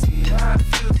curious to see how it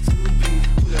feels to be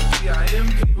with a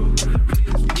PIMP. With a bitch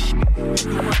with me, we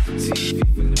can watch the TV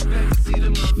from the back seat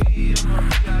of my V. I'm a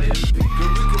PIMP.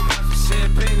 Girl, we can pop some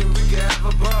champagne and we can have a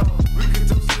ball. We can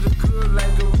toast to the good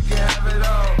like girl, we can have it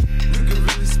all. We can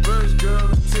really spurge, girl,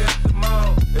 and tear up the mall.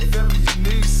 If ever you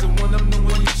need someone, I'm the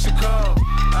one you should call.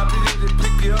 I'll be there to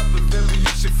pick you up if ever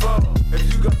you should fall. If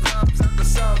you got problems, I can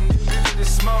solve them, big and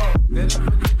small. That I'm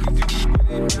a nigga, do you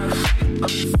with it, now shit.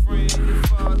 I'm your friend, your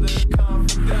father, and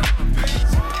confidant,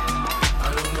 bitch. I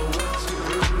don't know what you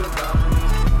heard about me.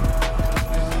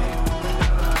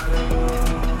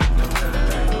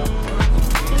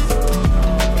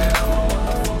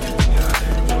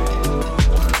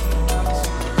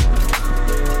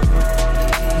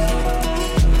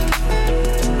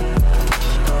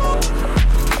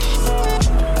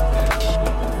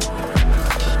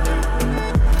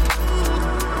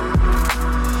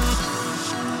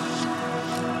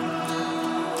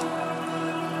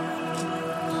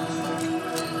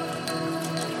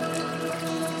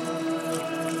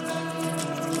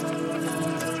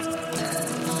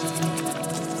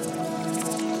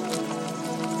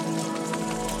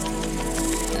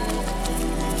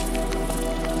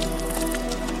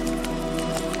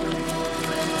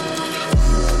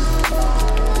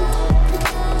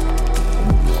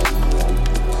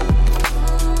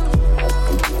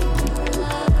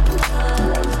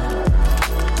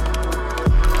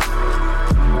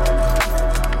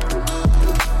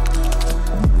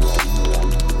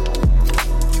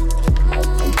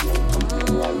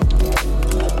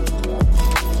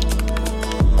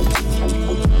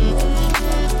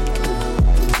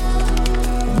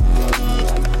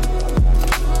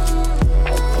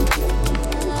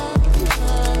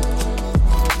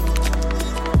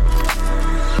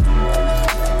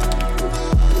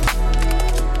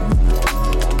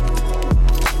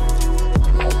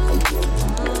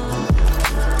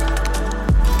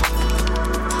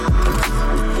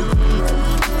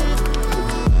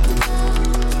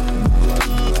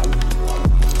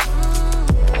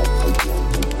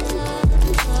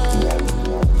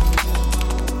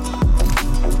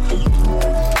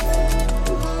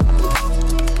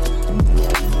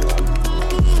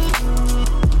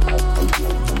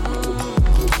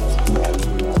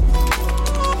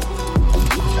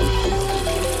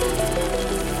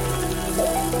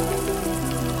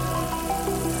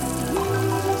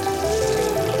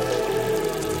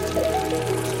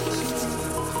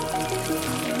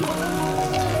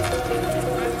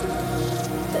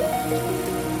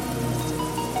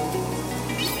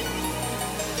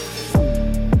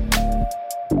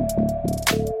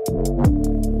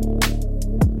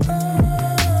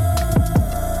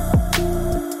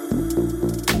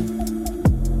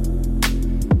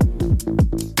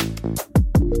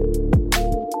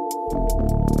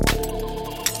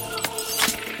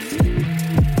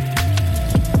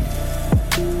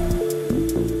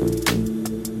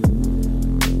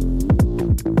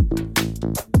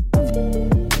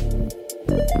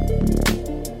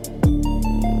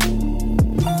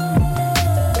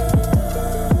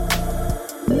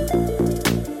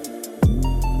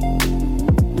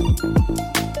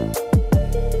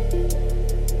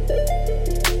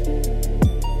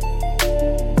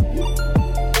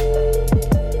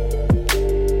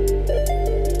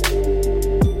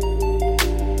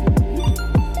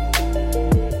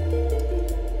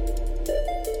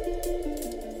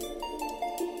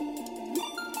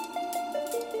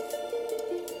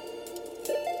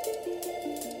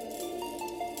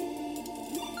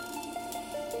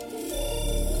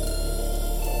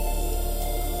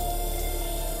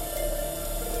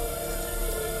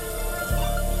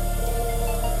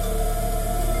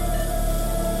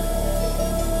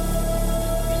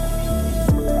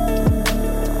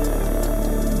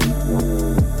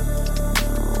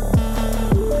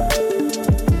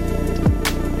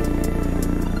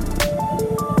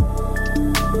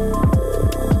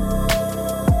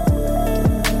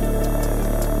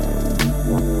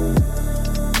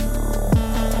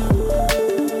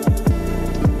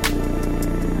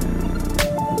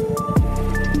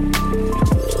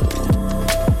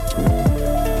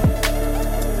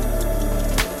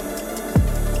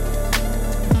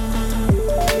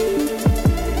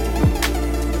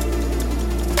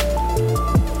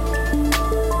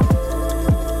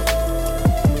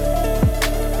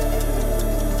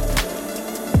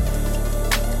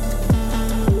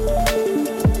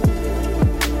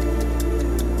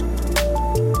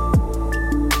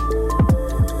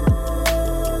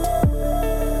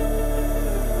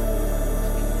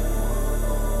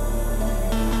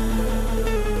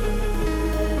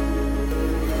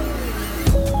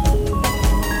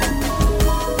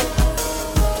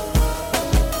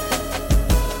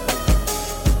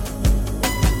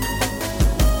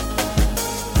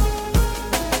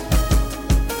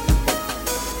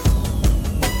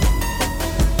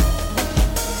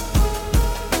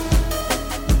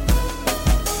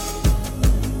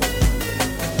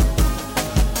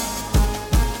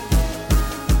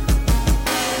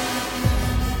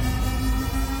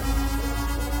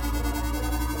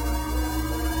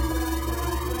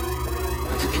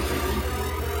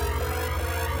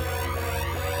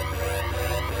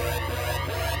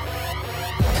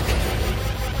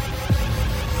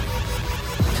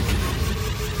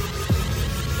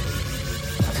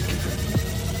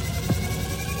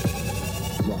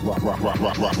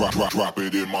 Rap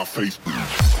it in my face.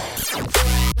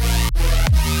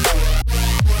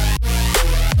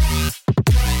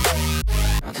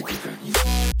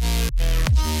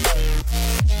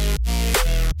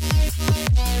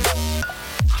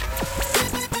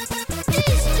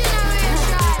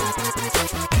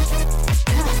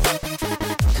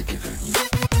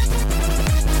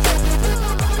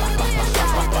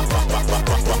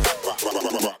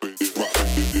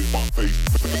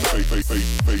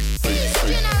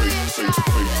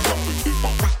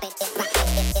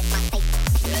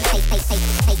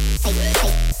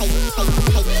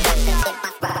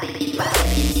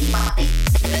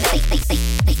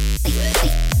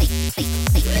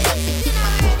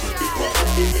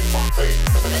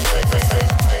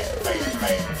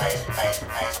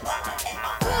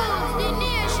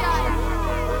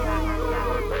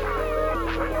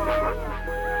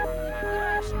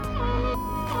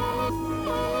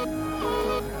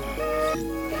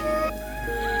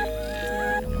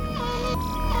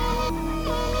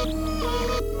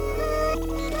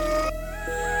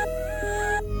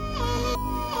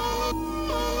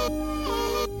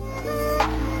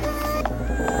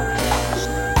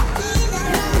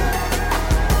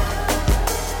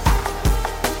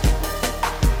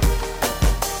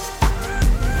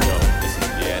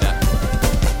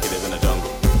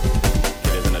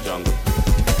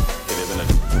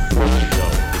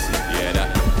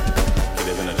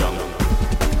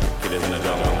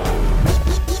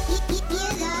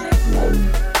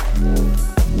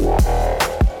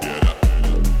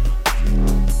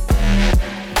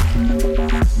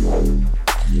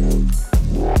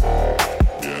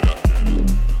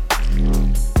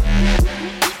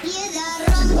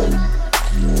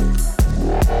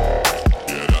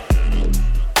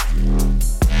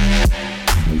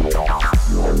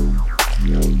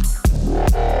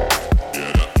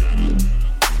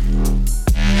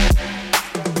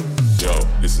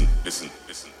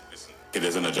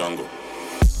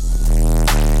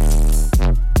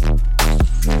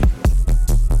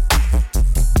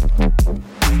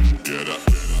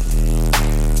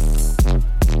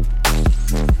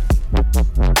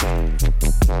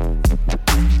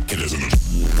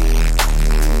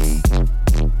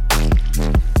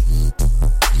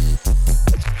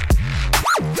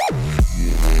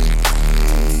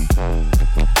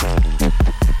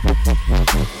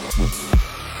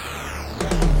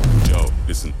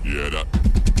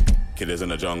 Killers in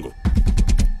the jungle.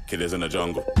 Killers in the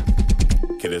jungle.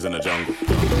 Killers in the jungle.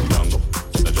 Jungle.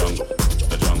 The jungle.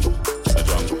 The jungle. The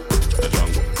jungle. The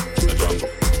jungle. The jungle. The jungle.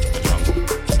 The jungle.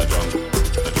 The jungle.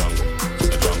 The jungle.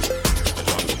 The jungle.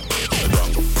 The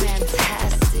jungle.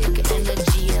 Fantastic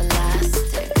energy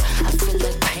elastic. I feel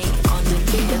like paint on the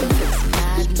canvas.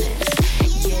 Madness.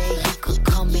 Yeah, you could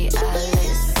call me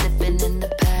Alice. Sipping in the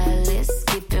palace.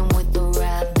 Skipping with the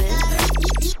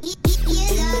rabbits.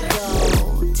 Indigo.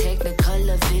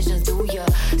 Technicolor visions through your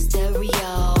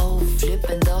stereo.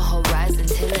 Flipping the horizon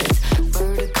till it's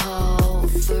vertical.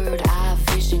 Third eye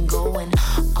vision going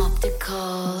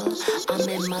optical. I'm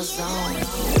in my zone.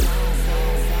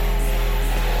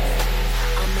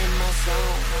 I'm in my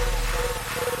zone.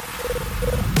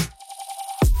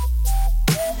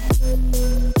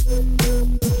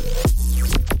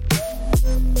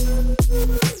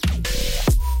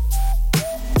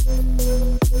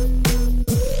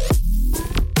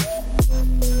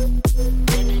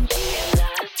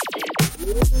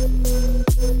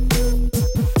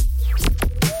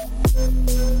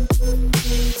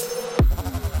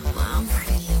 I'm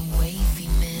feeling wavy,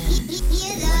 man.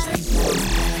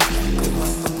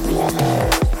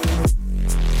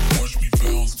 Watch me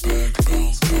bounce back,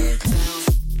 bounce back.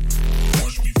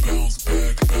 Watch me bounce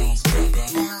back, bounce back,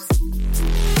 bounce.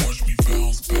 Watch me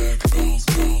bounce back, bounce,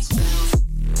 bounce.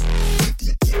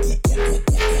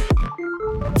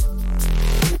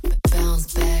 Bounce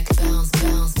back, bounce,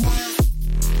 bounce.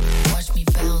 Watch me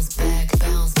bounce back,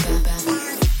 bounce, bounce, bounce.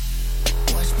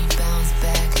 Watch me bounce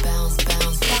back, bounce,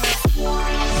 bounce.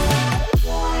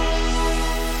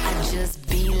 I just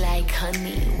be like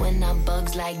honey when I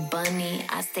bugs like bunny.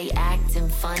 I stay acting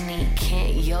funny,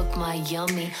 can't yuck my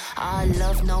yummy. I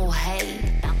love no hate.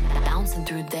 Bouncing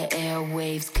through the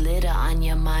airwaves, glitter on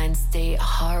your mind state,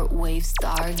 heart wave,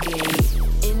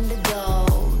 stargate. Indigo,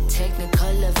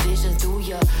 technicolor vision through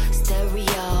your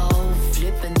stereo.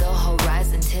 Flipping the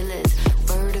horizon till it's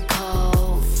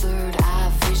vertical. Third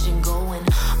eye vision going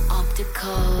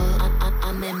optical.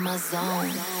 I'm in my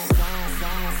zone.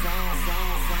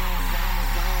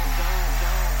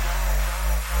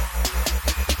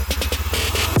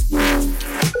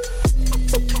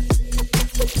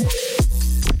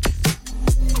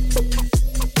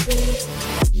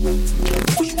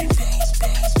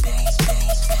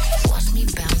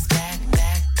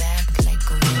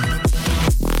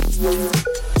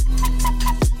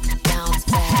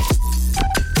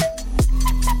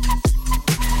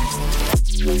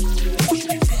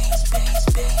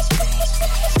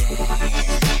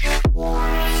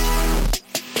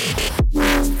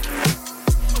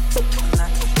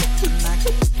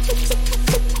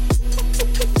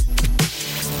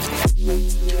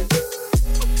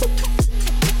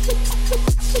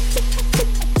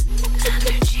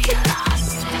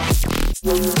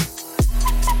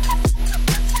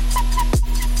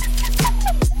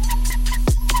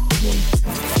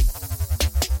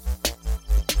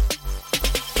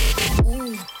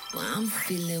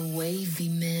 feeling wavy,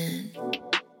 man.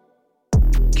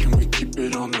 Can we keep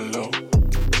it on the low?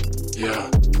 Yeah,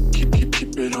 keep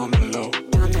it on the low.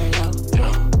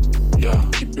 Yeah,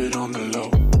 keep it on the low.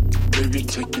 Baby,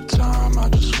 take your time, I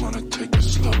just wanna take it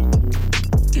slow.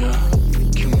 Yeah,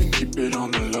 can we keep it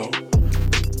on the low?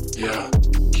 Yeah,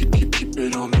 keep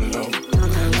it on the low.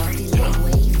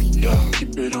 Yeah,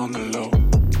 keep it on the low.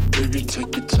 Baby,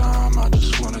 take your time, I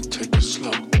just wanna take it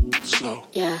slow.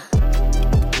 Yeah.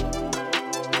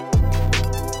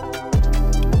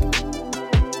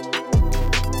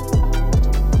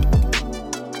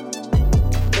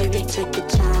 Baby, take your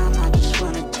time, I just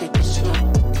wanna take it slow.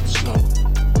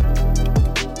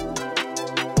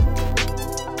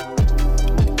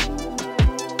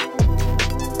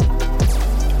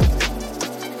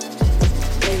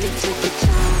 Baby, take your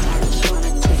time, I just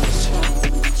wanna take it slow.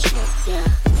 Yeah.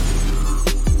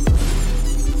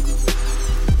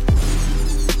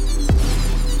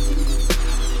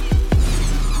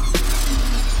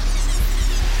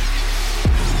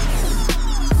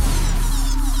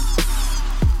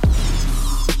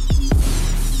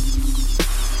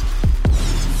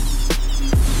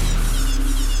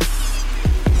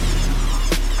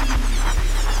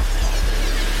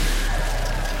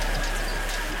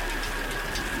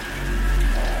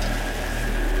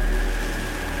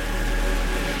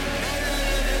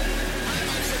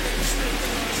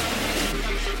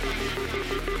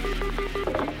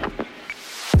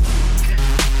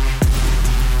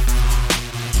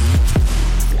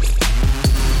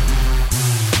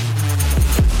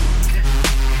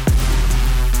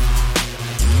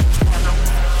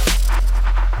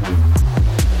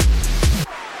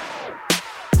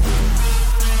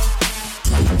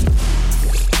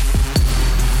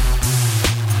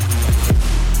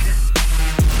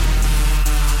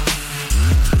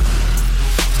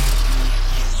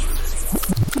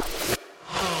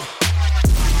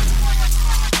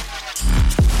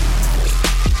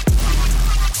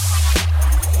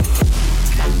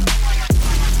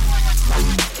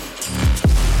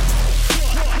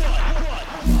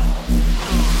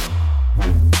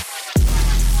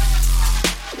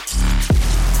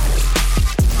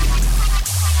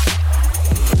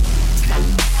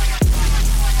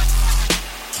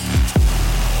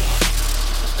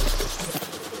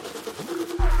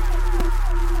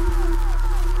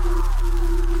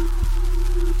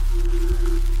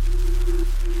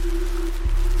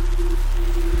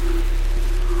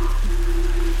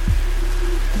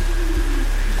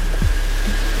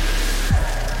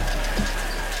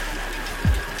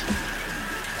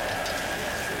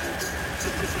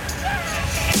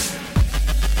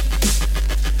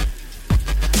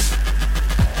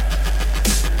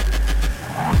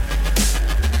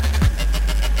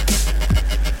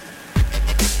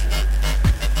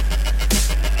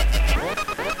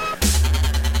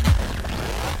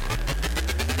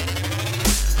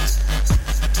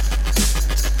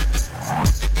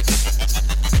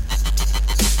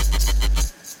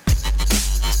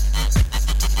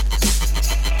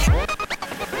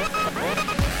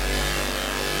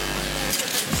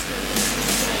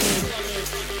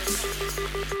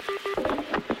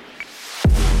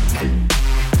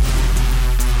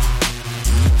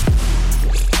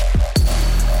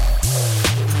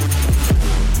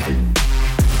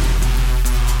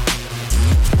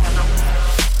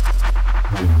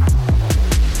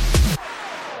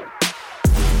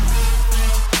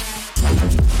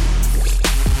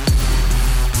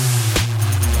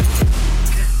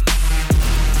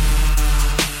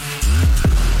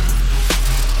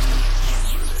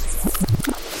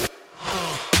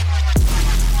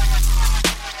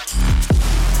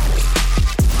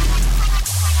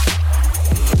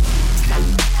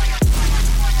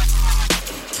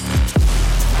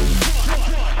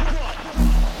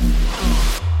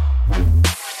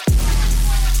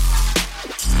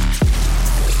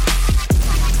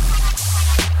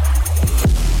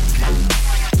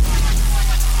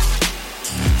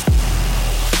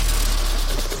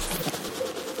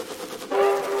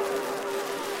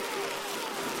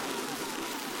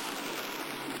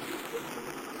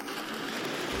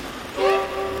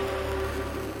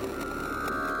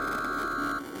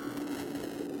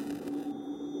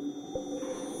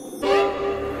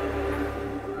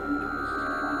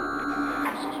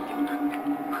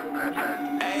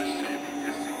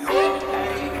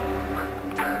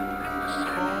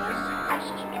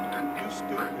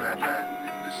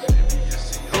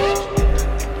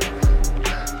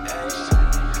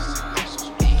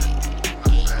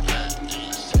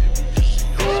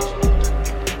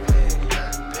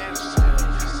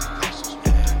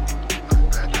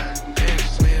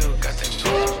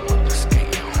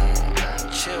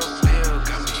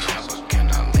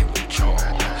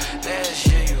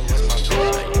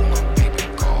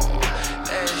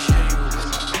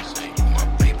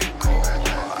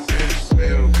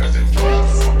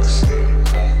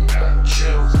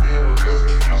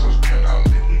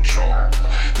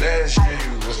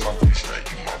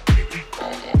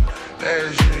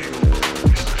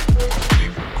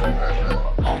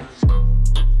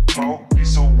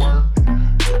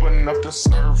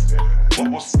 surf.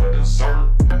 What was for dessert?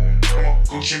 I'm a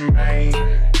Gucci man,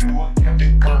 you a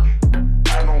Captain Kirk.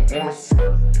 I don't wanna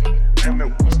flirt. Damn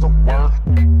it, what's the word?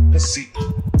 Let's see.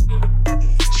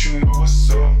 You know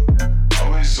what's up.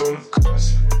 Always on the cuss.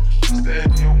 Stay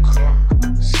in your cup.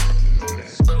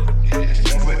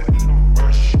 Never in a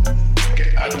rush. Get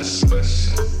out the slush.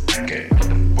 Get out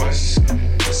the bus.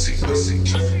 Pussy.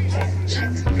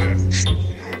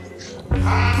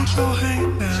 Put your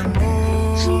hand down, boy.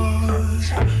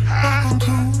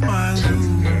 Welcome to my zoo.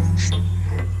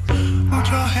 Put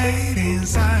your head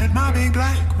inside my big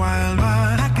black wild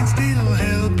wine. I can still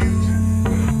help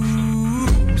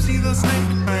you see the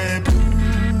snake baby.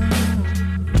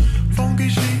 Funky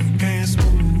chic and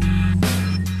smooth.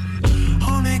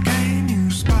 Honey, can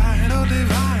you spy the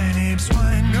divine ape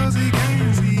swine? 'Cause he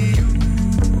can't see you.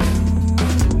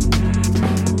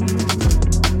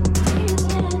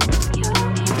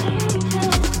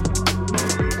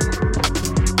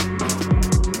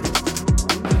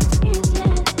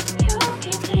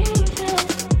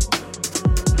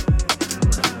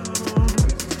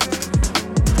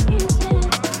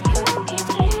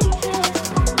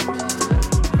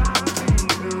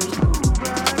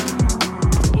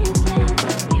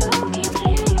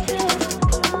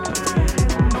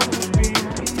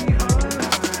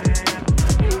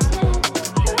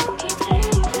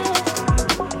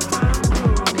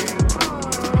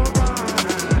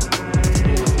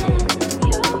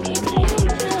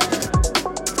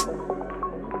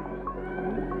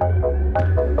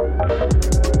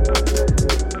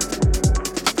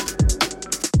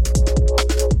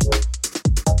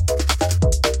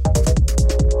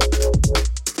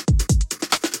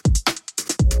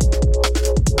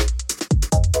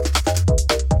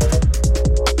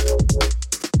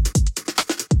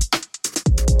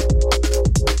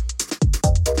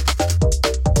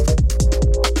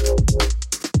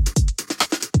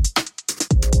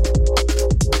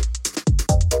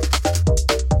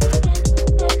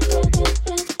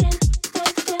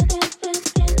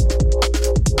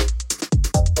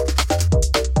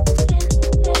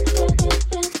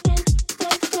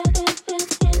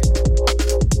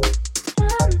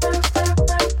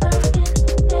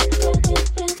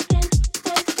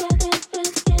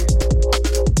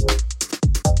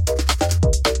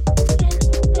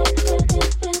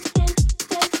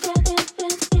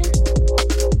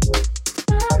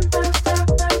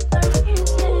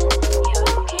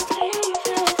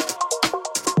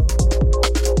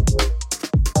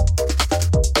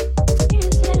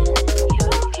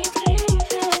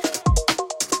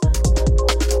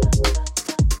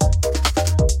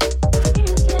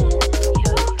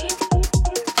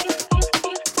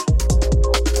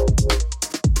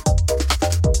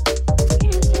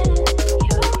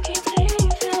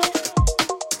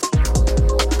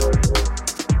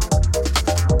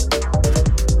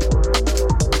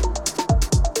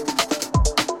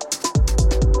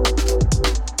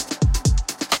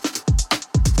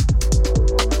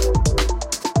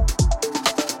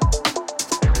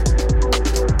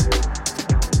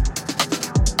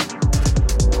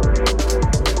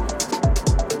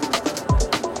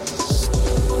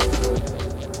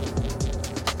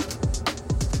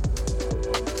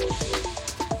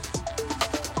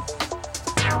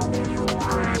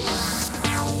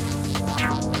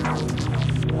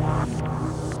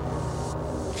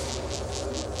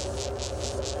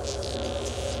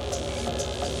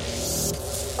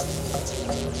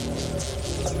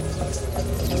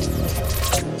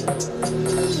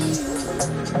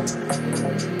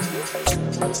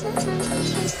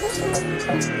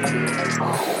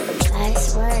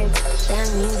 Nice words, that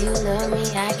means you love me.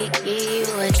 I could give you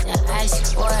what you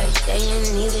ask for. Say you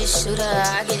need a shooter,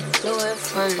 I get fluid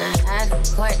from the half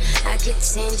court. I could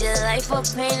change your life or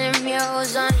paint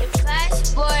murals on your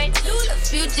passport. You the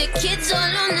future kids all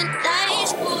on the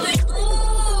dashboard.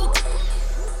 Ooh,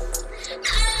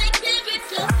 I like every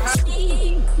flow you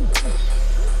see.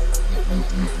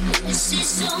 This is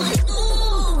so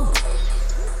new,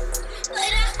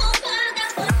 but I hope I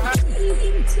got what you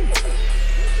need.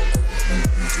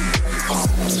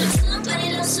 Somebody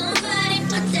love somebody,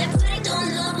 but that body don't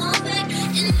love one back.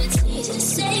 And it's easy to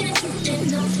say that you didn't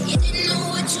know. You didn't know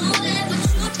what you had, but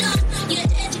you don't. You're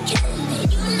educated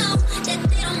and you know that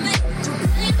they don't make you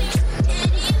baby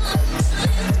anymore.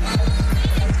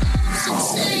 So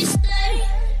stay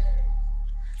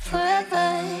forever.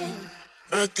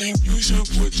 I think you should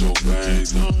put your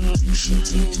bags on. You should.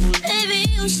 Baby,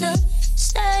 you should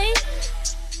stay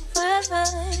forever.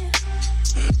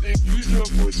 I think you should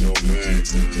put your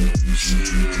bags on.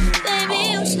 Baby,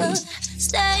 you should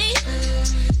stay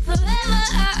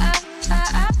forever.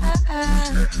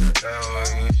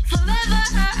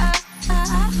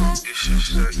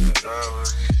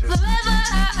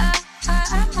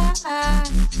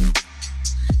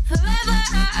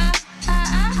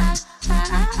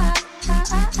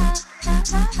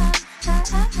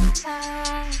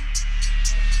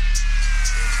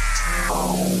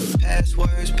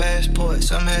 Passwords,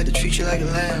 passports, I'm here to treat you like a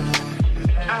landlord.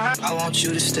 I want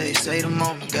you to stay the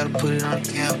moment, gotta put it on the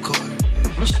camcorder.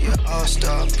 She an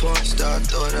all-star, porn star,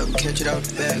 throw it up and catch it out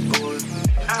the backboard.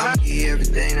 I'ma give you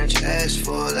everything that you asked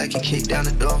for, like you kicked down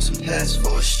the door on some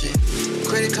passport shit.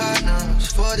 Credit card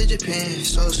numbers, 4-digit pin,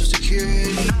 social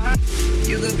security.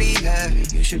 You could be happy,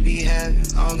 you should be happy,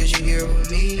 long as you're here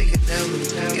with me. They could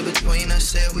never get between us,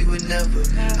 said we would never.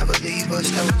 I believe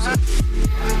us, that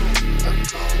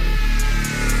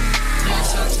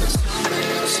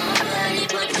was somebody,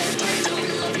 but that way don't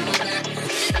love no that.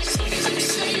 As long as they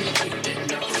say you keep it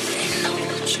low, ain't know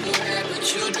what you had, but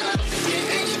you know.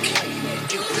 Yeah, and you can't,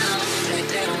 you know that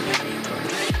they don't really know.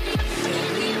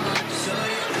 They want to show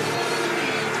you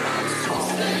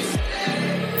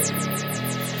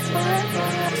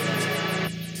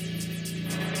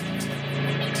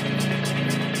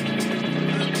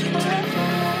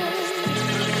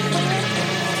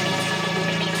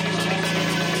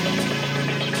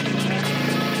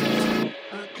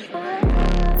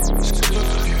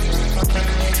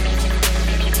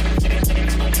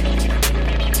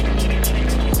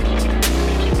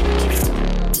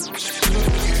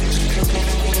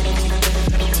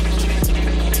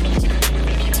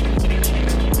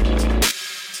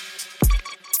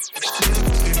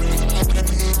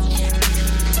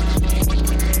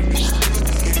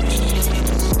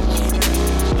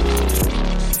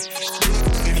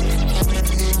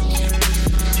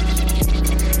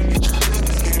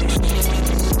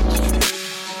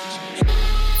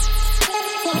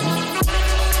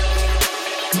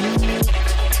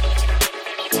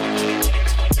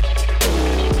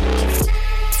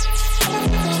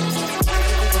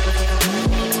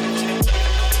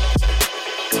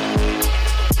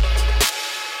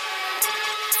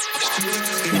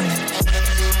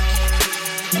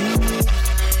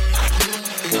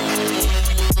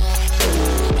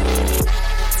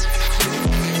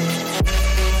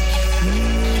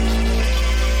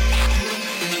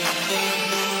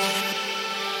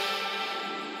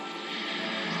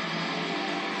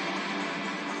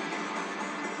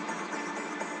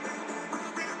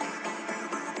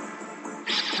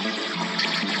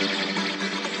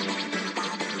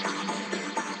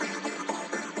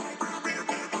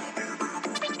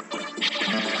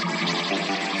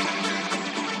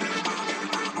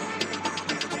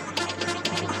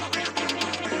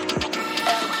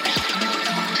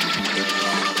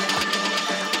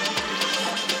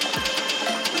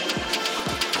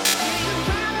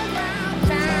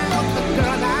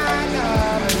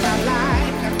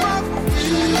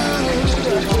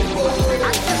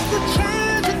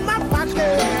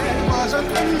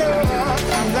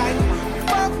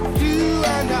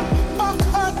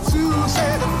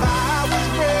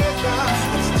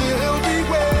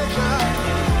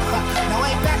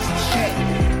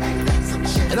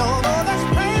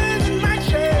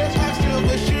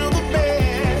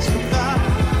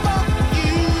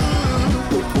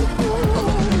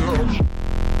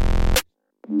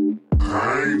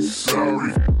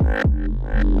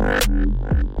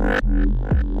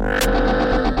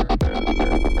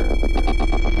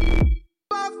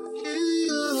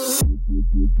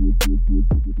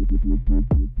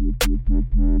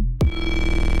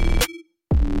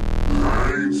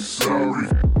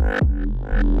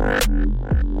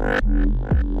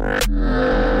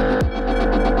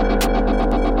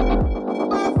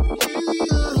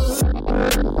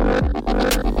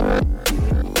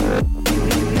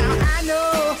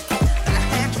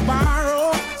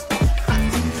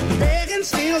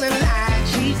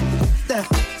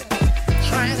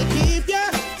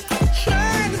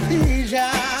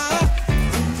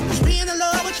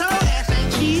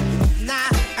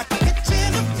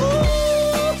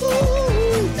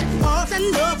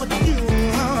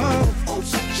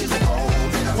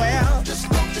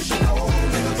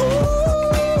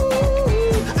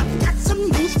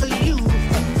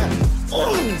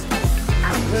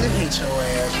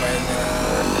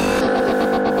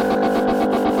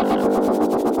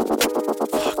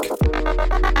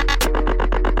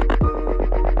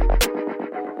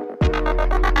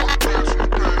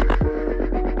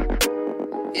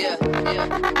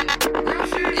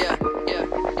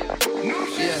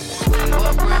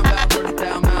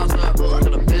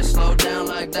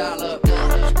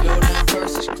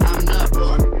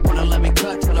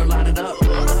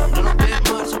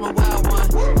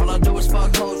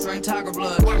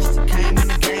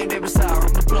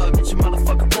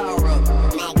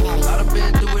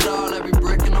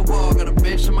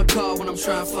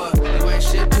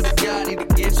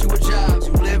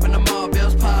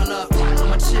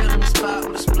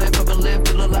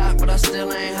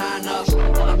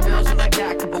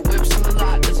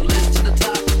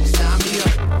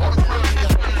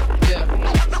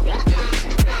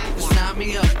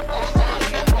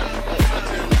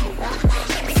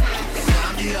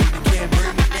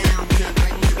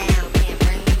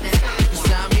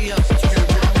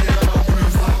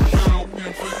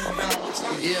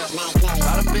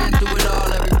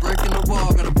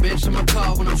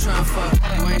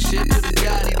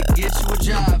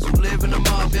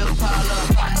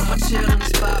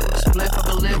spliff, I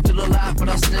been live through the lot, but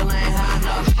I still ain't high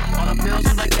enough. All the pills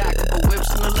that I got, couple whips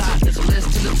in the lot. There's a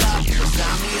list to the top, so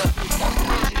sign me up.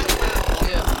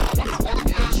 Yeah,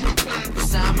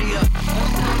 sign me up.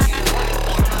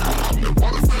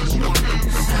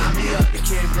 Sign me up. You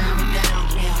can't bring me down,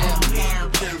 can't hold me down.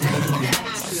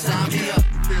 Sign me up.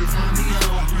 Sign me up.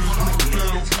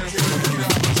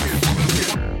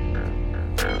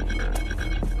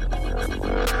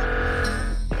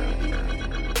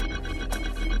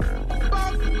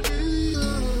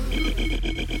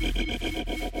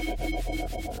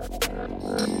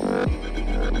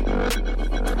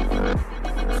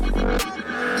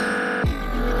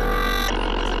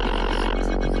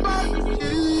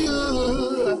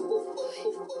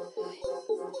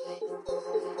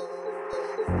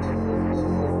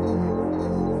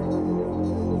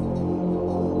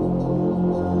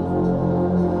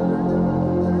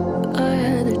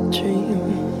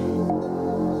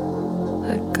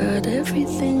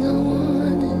 Everything I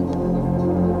wanted,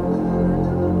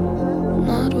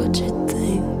 not what you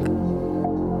think.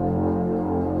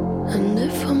 And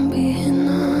if I'm being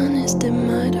honest, it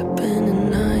might have been a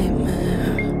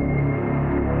nightmare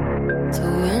to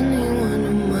anyone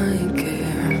who might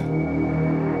care.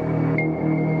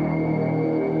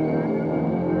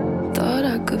 Thought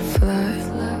I could fly,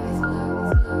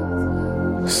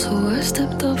 so I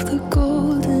stepped off the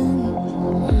golden.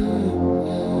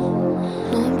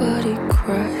 Nobody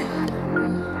cried.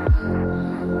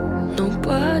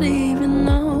 Nobody even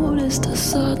noticed. I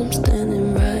saw them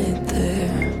standing right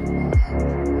there.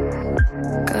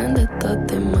 Kinda thought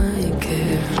they might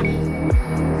care.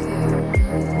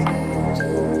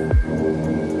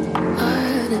 I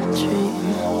had a dream.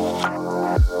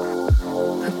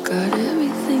 I got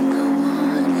everything I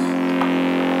wanted,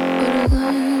 but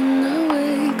when I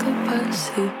wake up I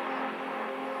see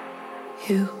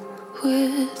you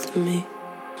with me.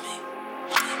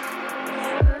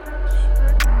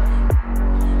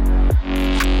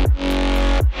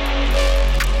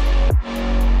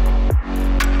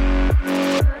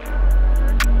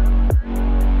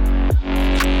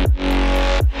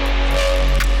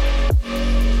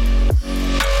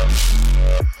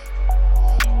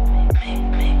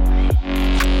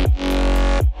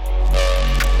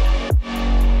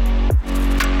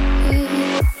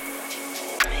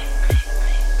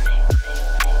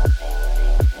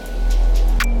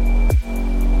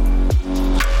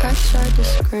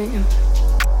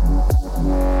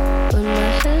 But my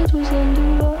head was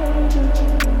underwater.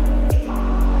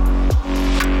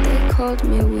 They called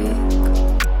me weak,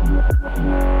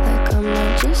 like I'm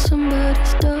not just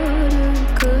somebody's daughter.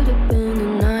 It could have been a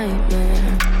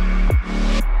nightmare,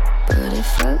 but it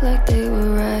felt like they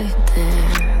were right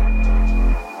there.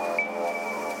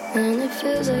 And it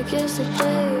feels like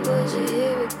yesterday was a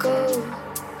year ago,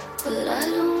 but I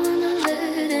don't wanna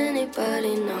let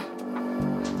anybody know.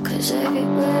 'Cause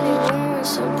everybody wants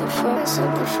something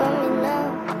from me now,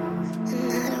 and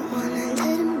I don't wanna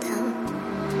let them down.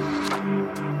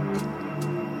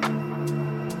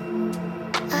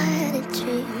 I had a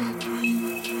dream.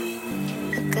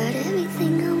 I got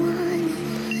everything I wanted,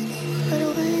 but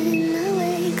when I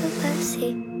wake up I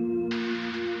see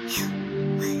you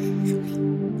with me.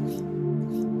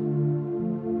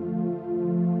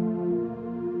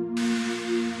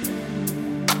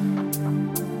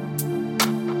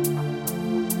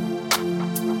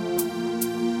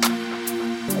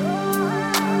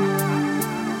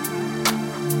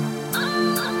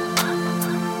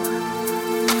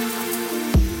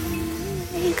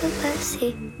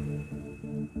 See,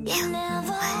 you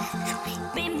never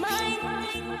be mine.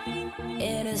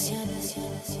 It is you.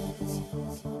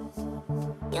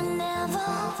 You never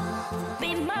be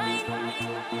mine.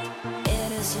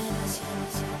 It is you.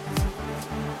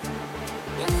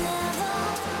 You never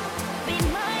be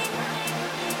mine.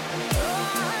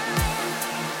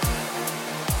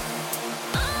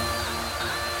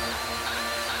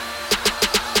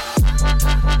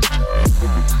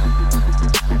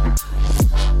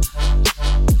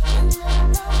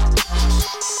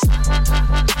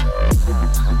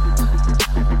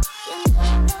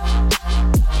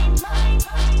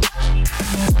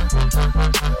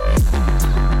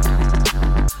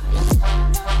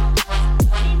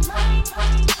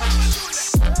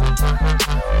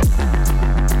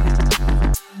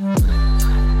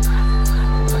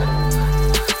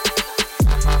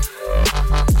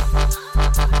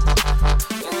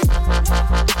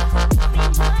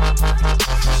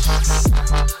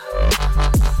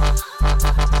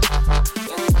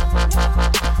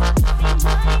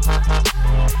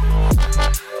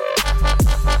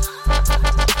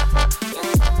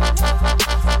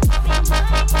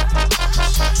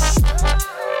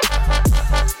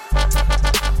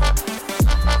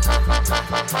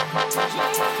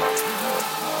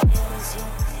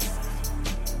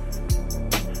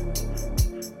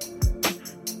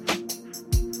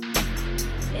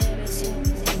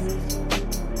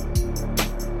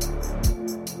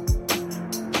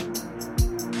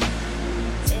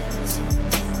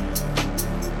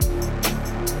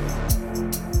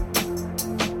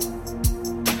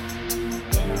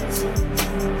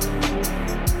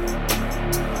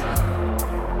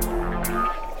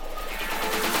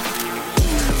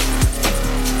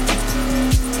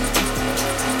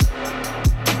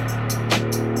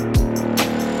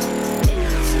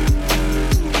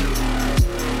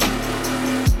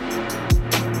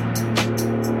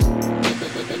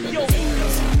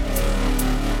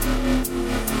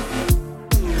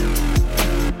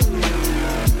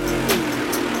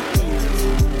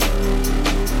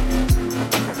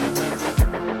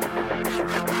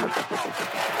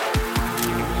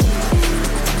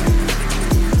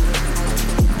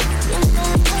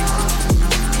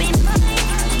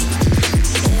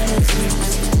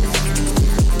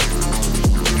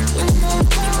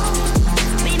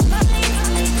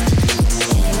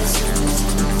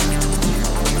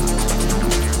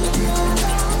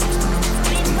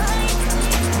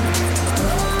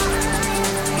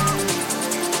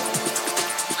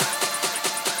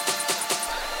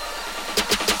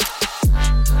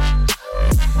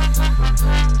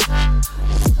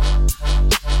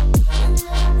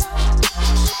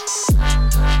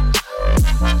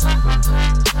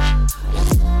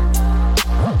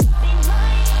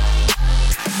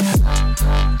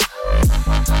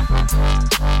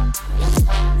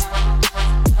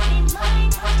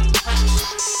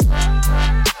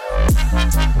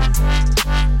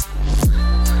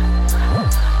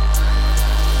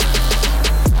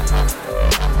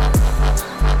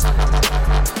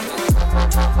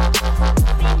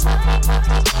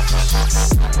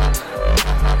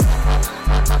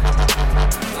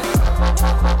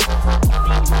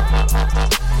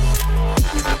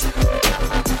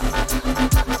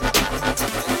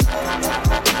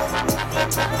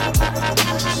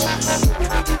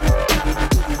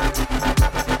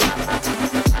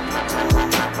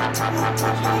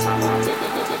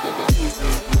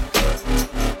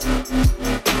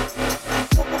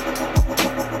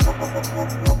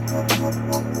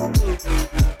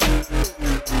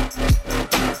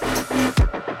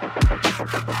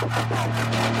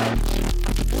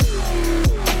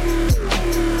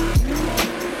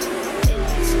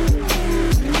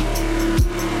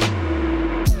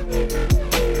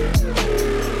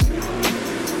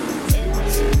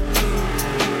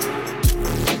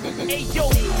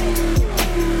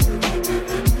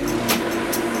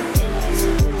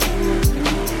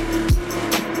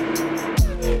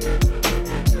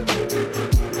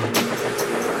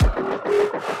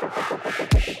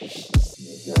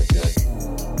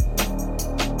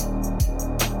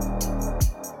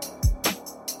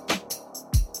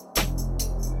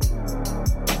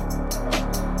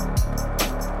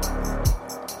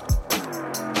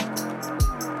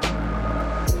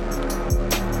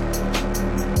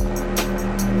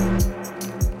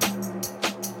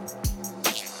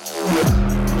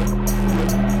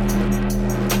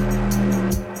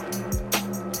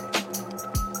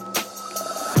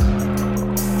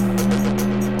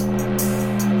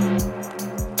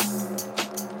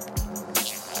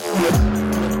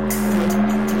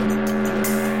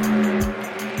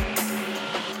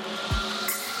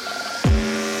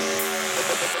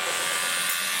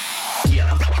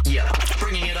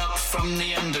 from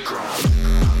the underground.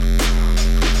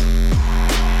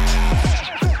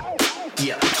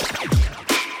 Yeah.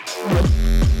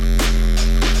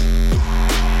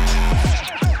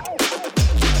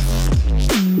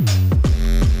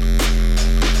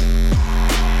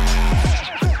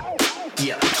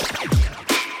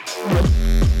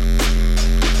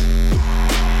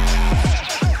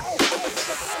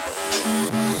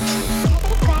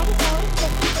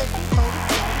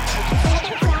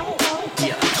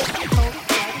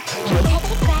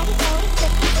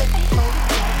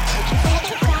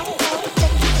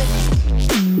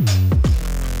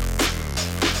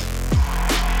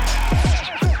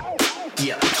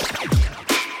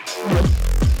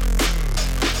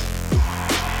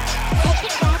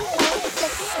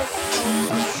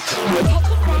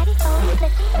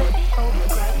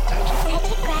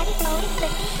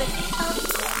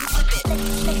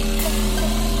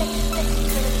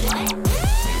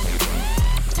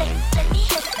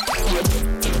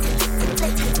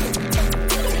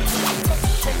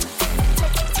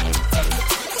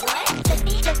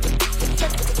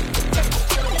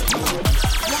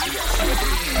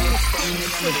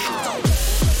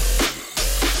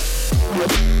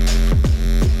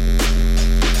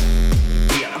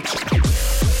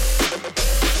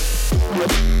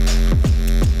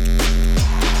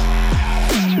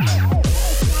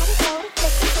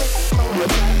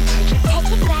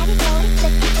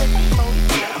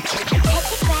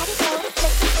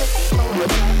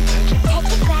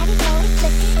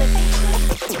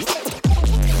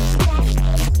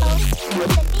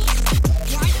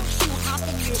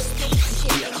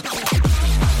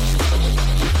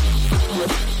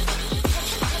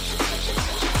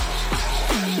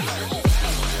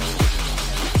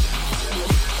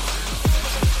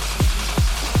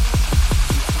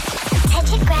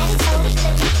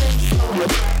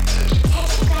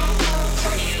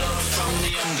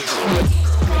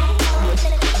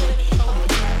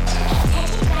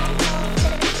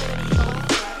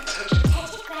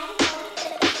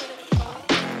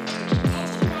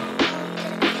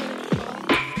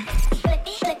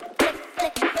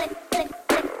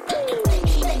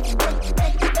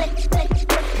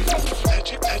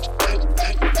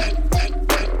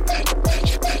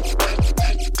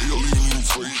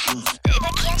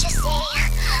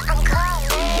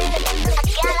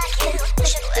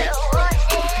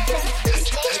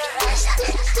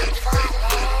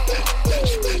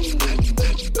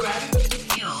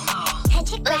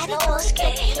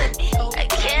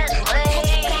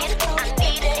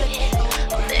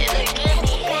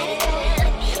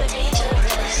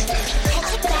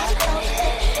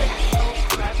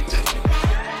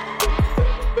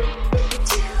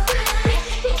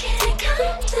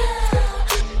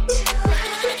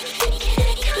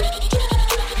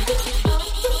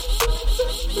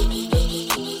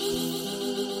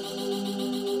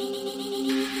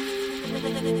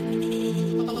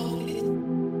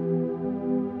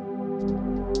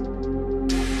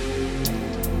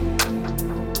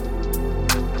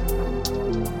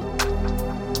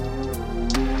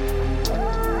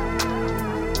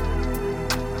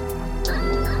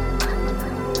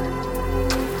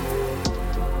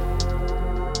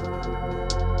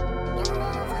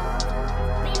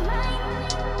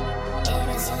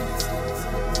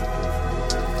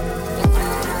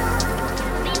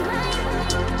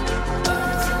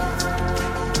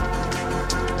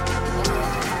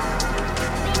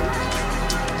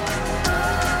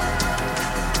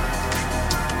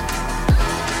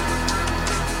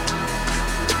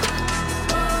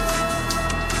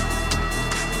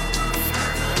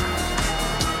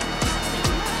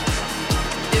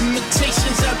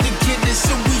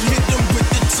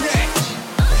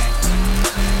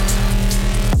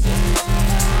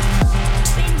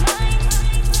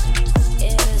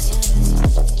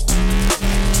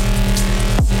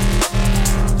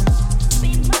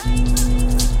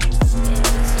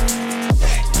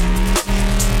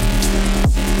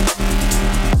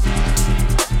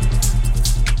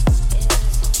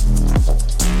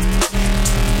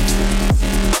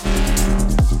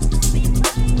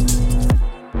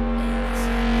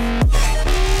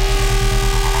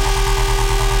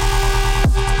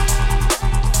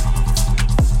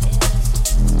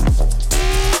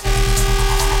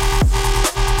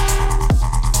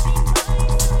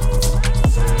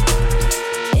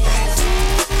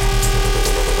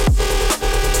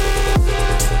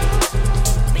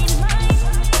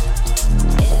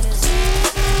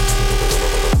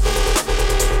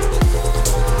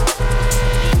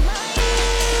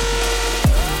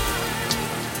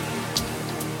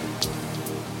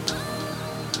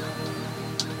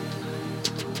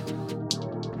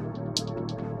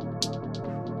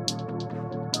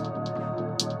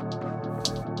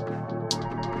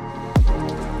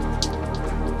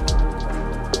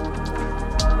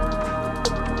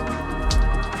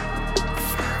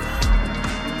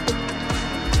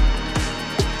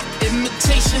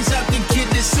 Russians out to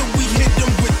get it, so we hit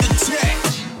them with the tech.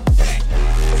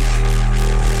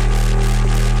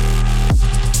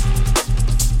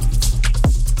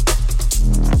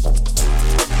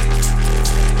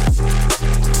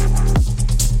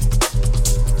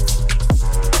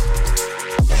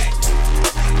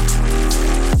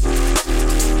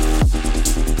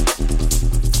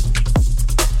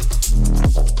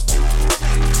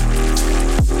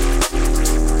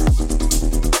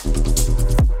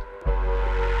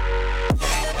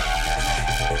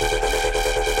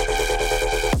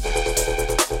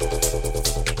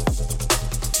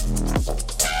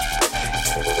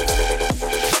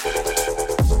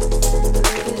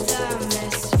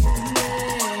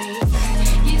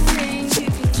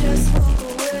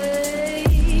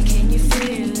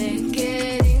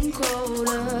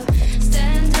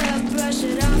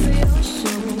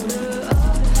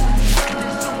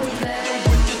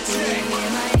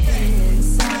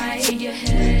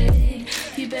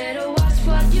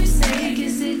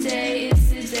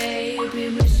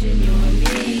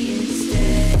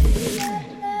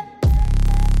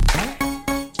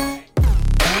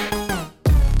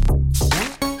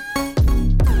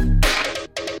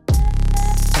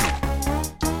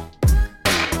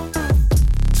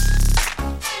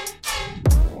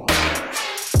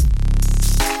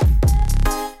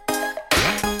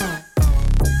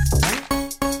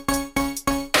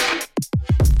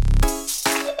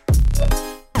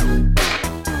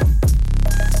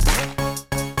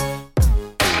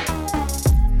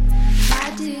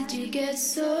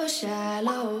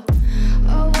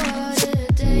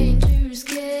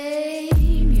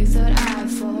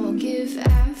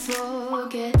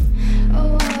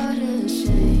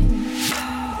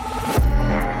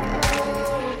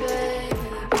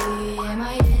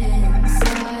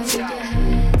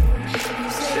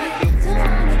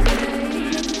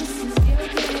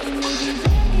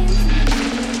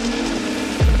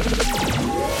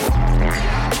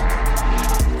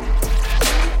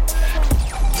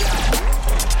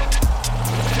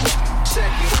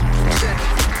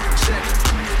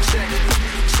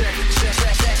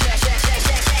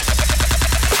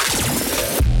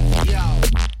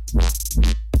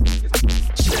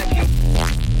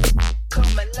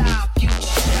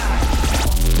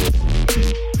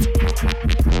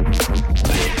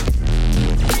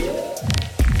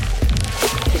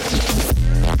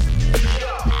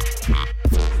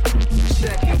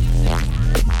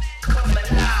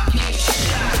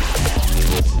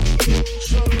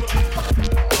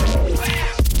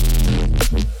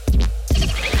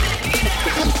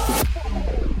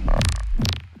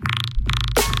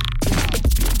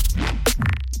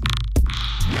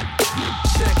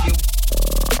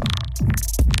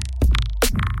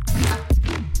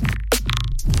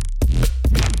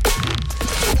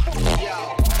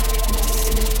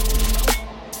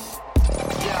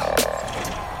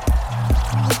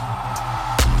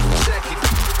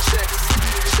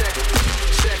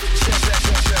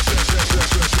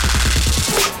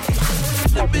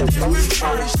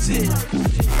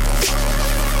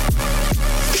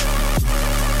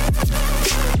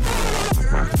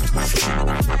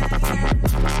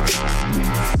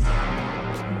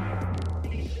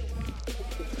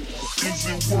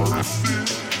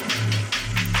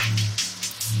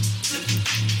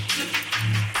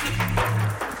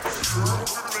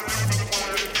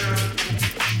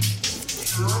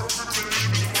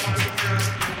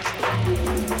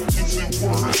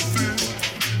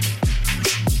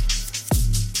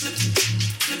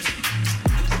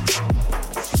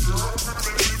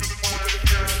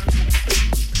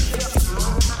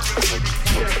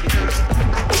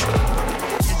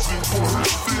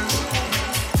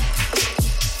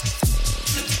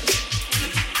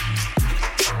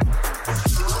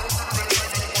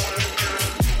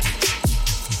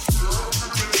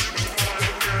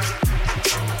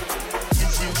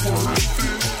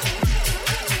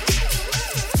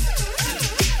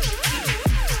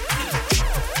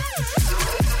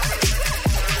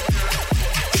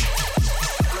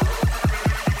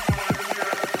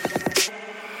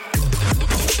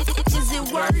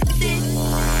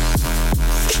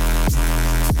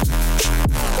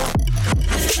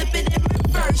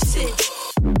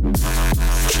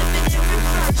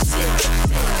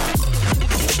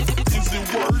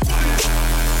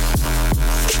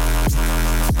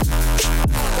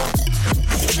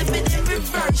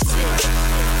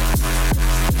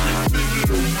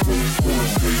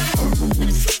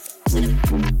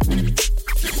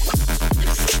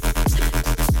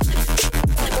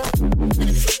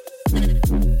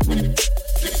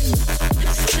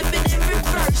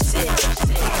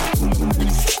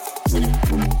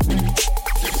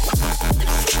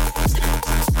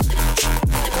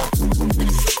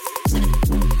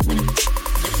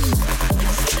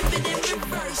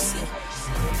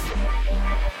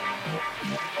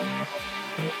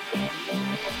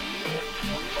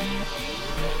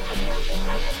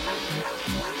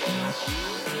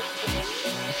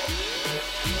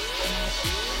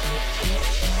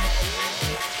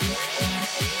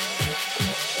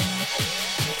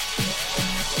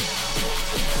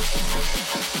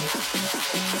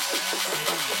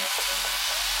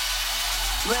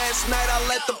 Last night I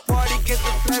let the party get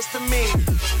the best of me.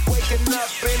 Waking up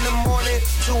in the morning,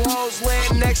 2 hoes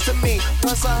laying next to me.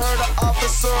 Plus I heard an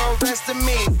officer arresting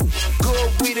me.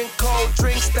 Good weed and cold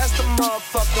drinks, that's the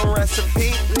motherfucking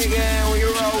recipe. Nigga, and we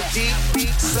roll deep,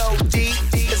 beat so deep.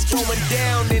 It's going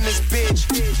down in this bitch.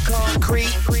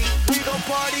 Concrete, we gon'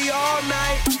 party all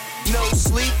night. No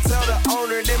sleep, tell the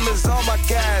owner them is all my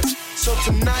guys. So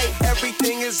tonight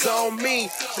everything is on me.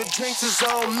 The drinks is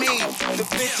on me. The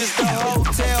bitches, the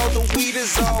hotel, the weed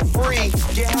is all free.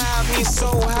 Get high, me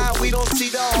so high we don't see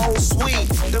the whole suite.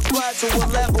 The fly to a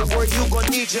level where you gon'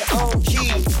 need your own key.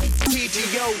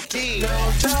 TGOD.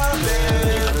 No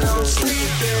jobbing, no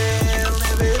sleeping.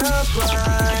 Live it up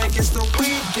like it's the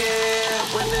weekend.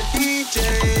 When the DJ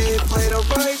play the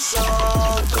right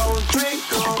song, go drink,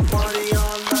 go party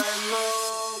all night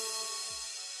long.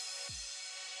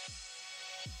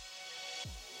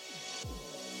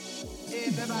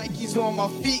 The Nikes on my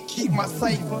feet keep my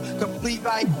cipher complete.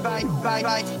 Nikes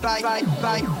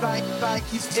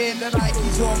in the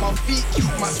Nikes on my feet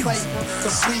keep my cipher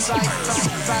complete.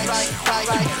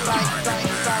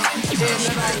 In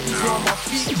the Nikes on my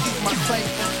feet keep my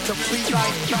cipher complete.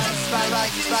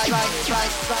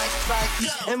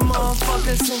 And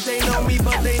motherfuckers think they know me,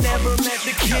 but they never met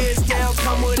the kids. They'll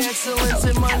come with excellence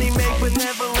and money, make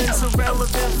benevolence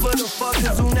irrelevant for the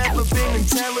fuckers who never been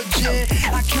intelligent.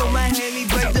 I kill my handy,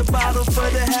 break the bottle for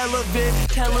the hell of it.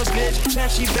 Tell a bitch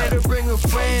that she better bring a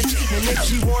friend. And if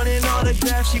she want an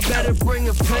autograph, she better bring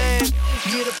a pen.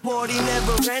 Yeah, the party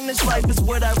never end. This life is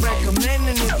what I recommend.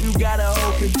 And if you got a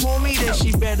hope it for me, then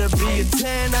she better be a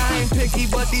 10. I ain't picky,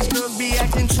 but these girls be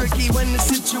acting tricky when the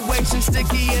situation's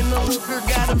sticky. And the liquor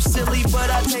got them silly, but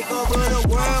I take over the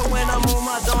world when I'm on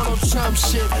my Donald Trump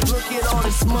shit. Look at all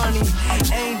this money,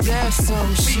 ain't that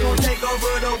some shit? We gon' take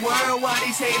over the world while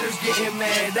these haters getting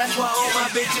mad. That's why all my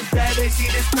bitches bad, they see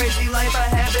this crazy life I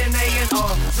have in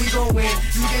A&R. We gon' win,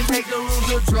 you can take the lose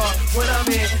or draw. What I'm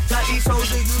in, got these hoes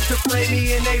that used to play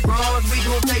me in they bras. We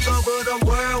gon' take over the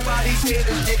world while these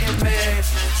haters getting mad.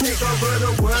 Take over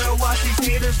the world, watch these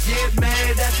haters get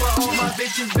mad. That's why all my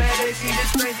bitches bad, they see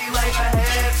this crazy life I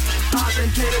have. Hop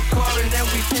into the car and then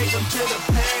we take them to the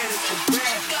pad. It's a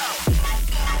wrap.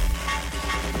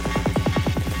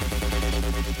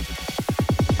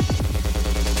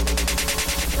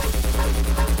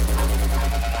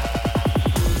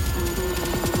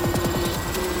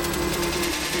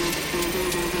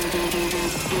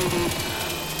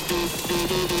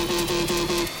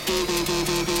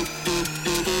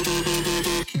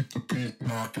 Keep the beat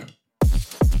knocking.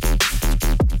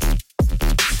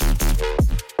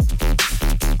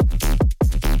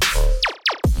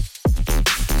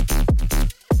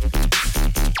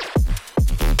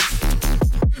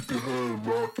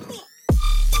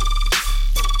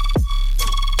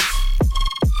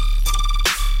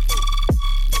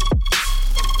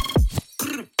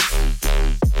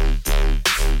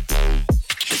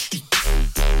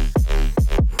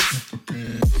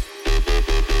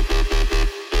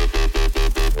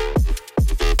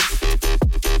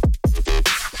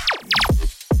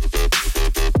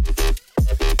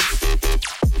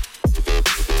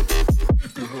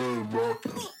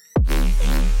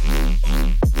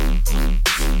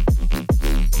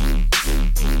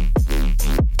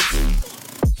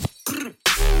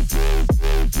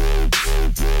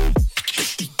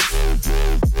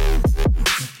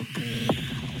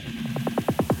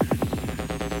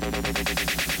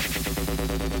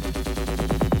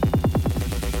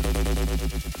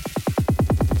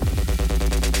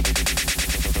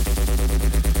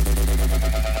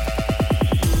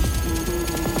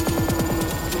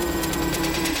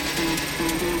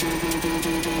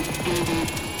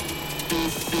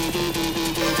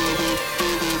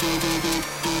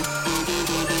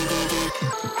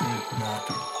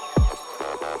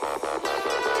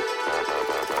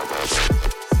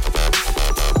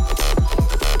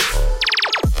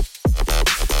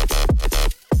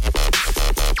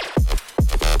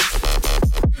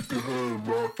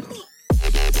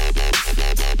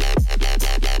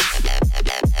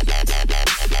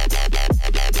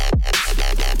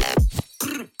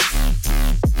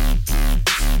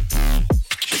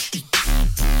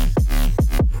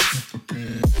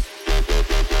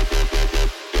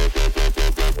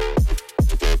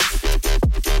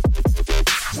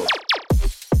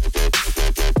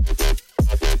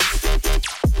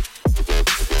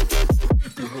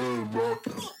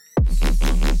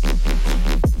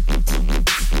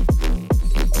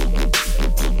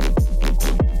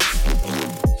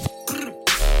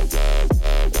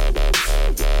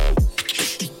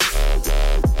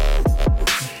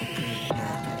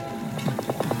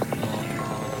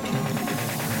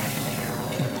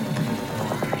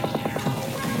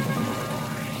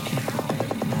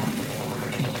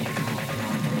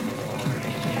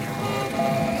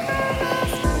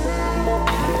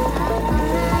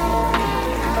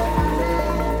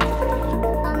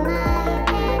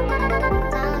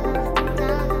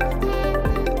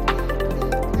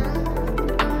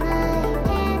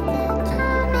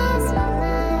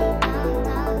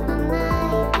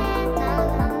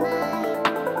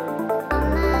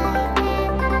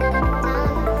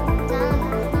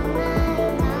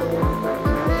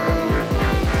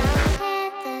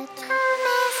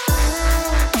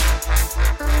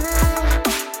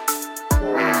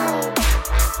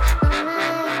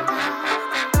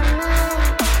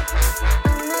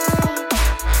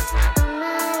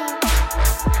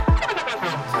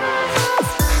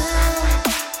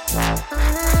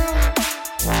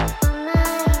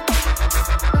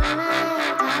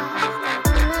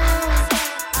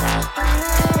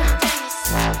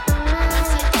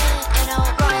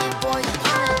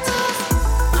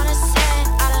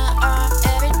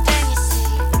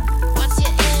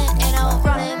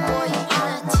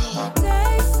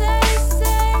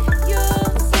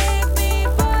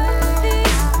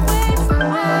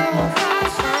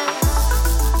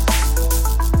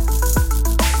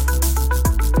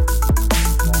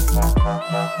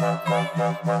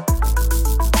 CANABLISS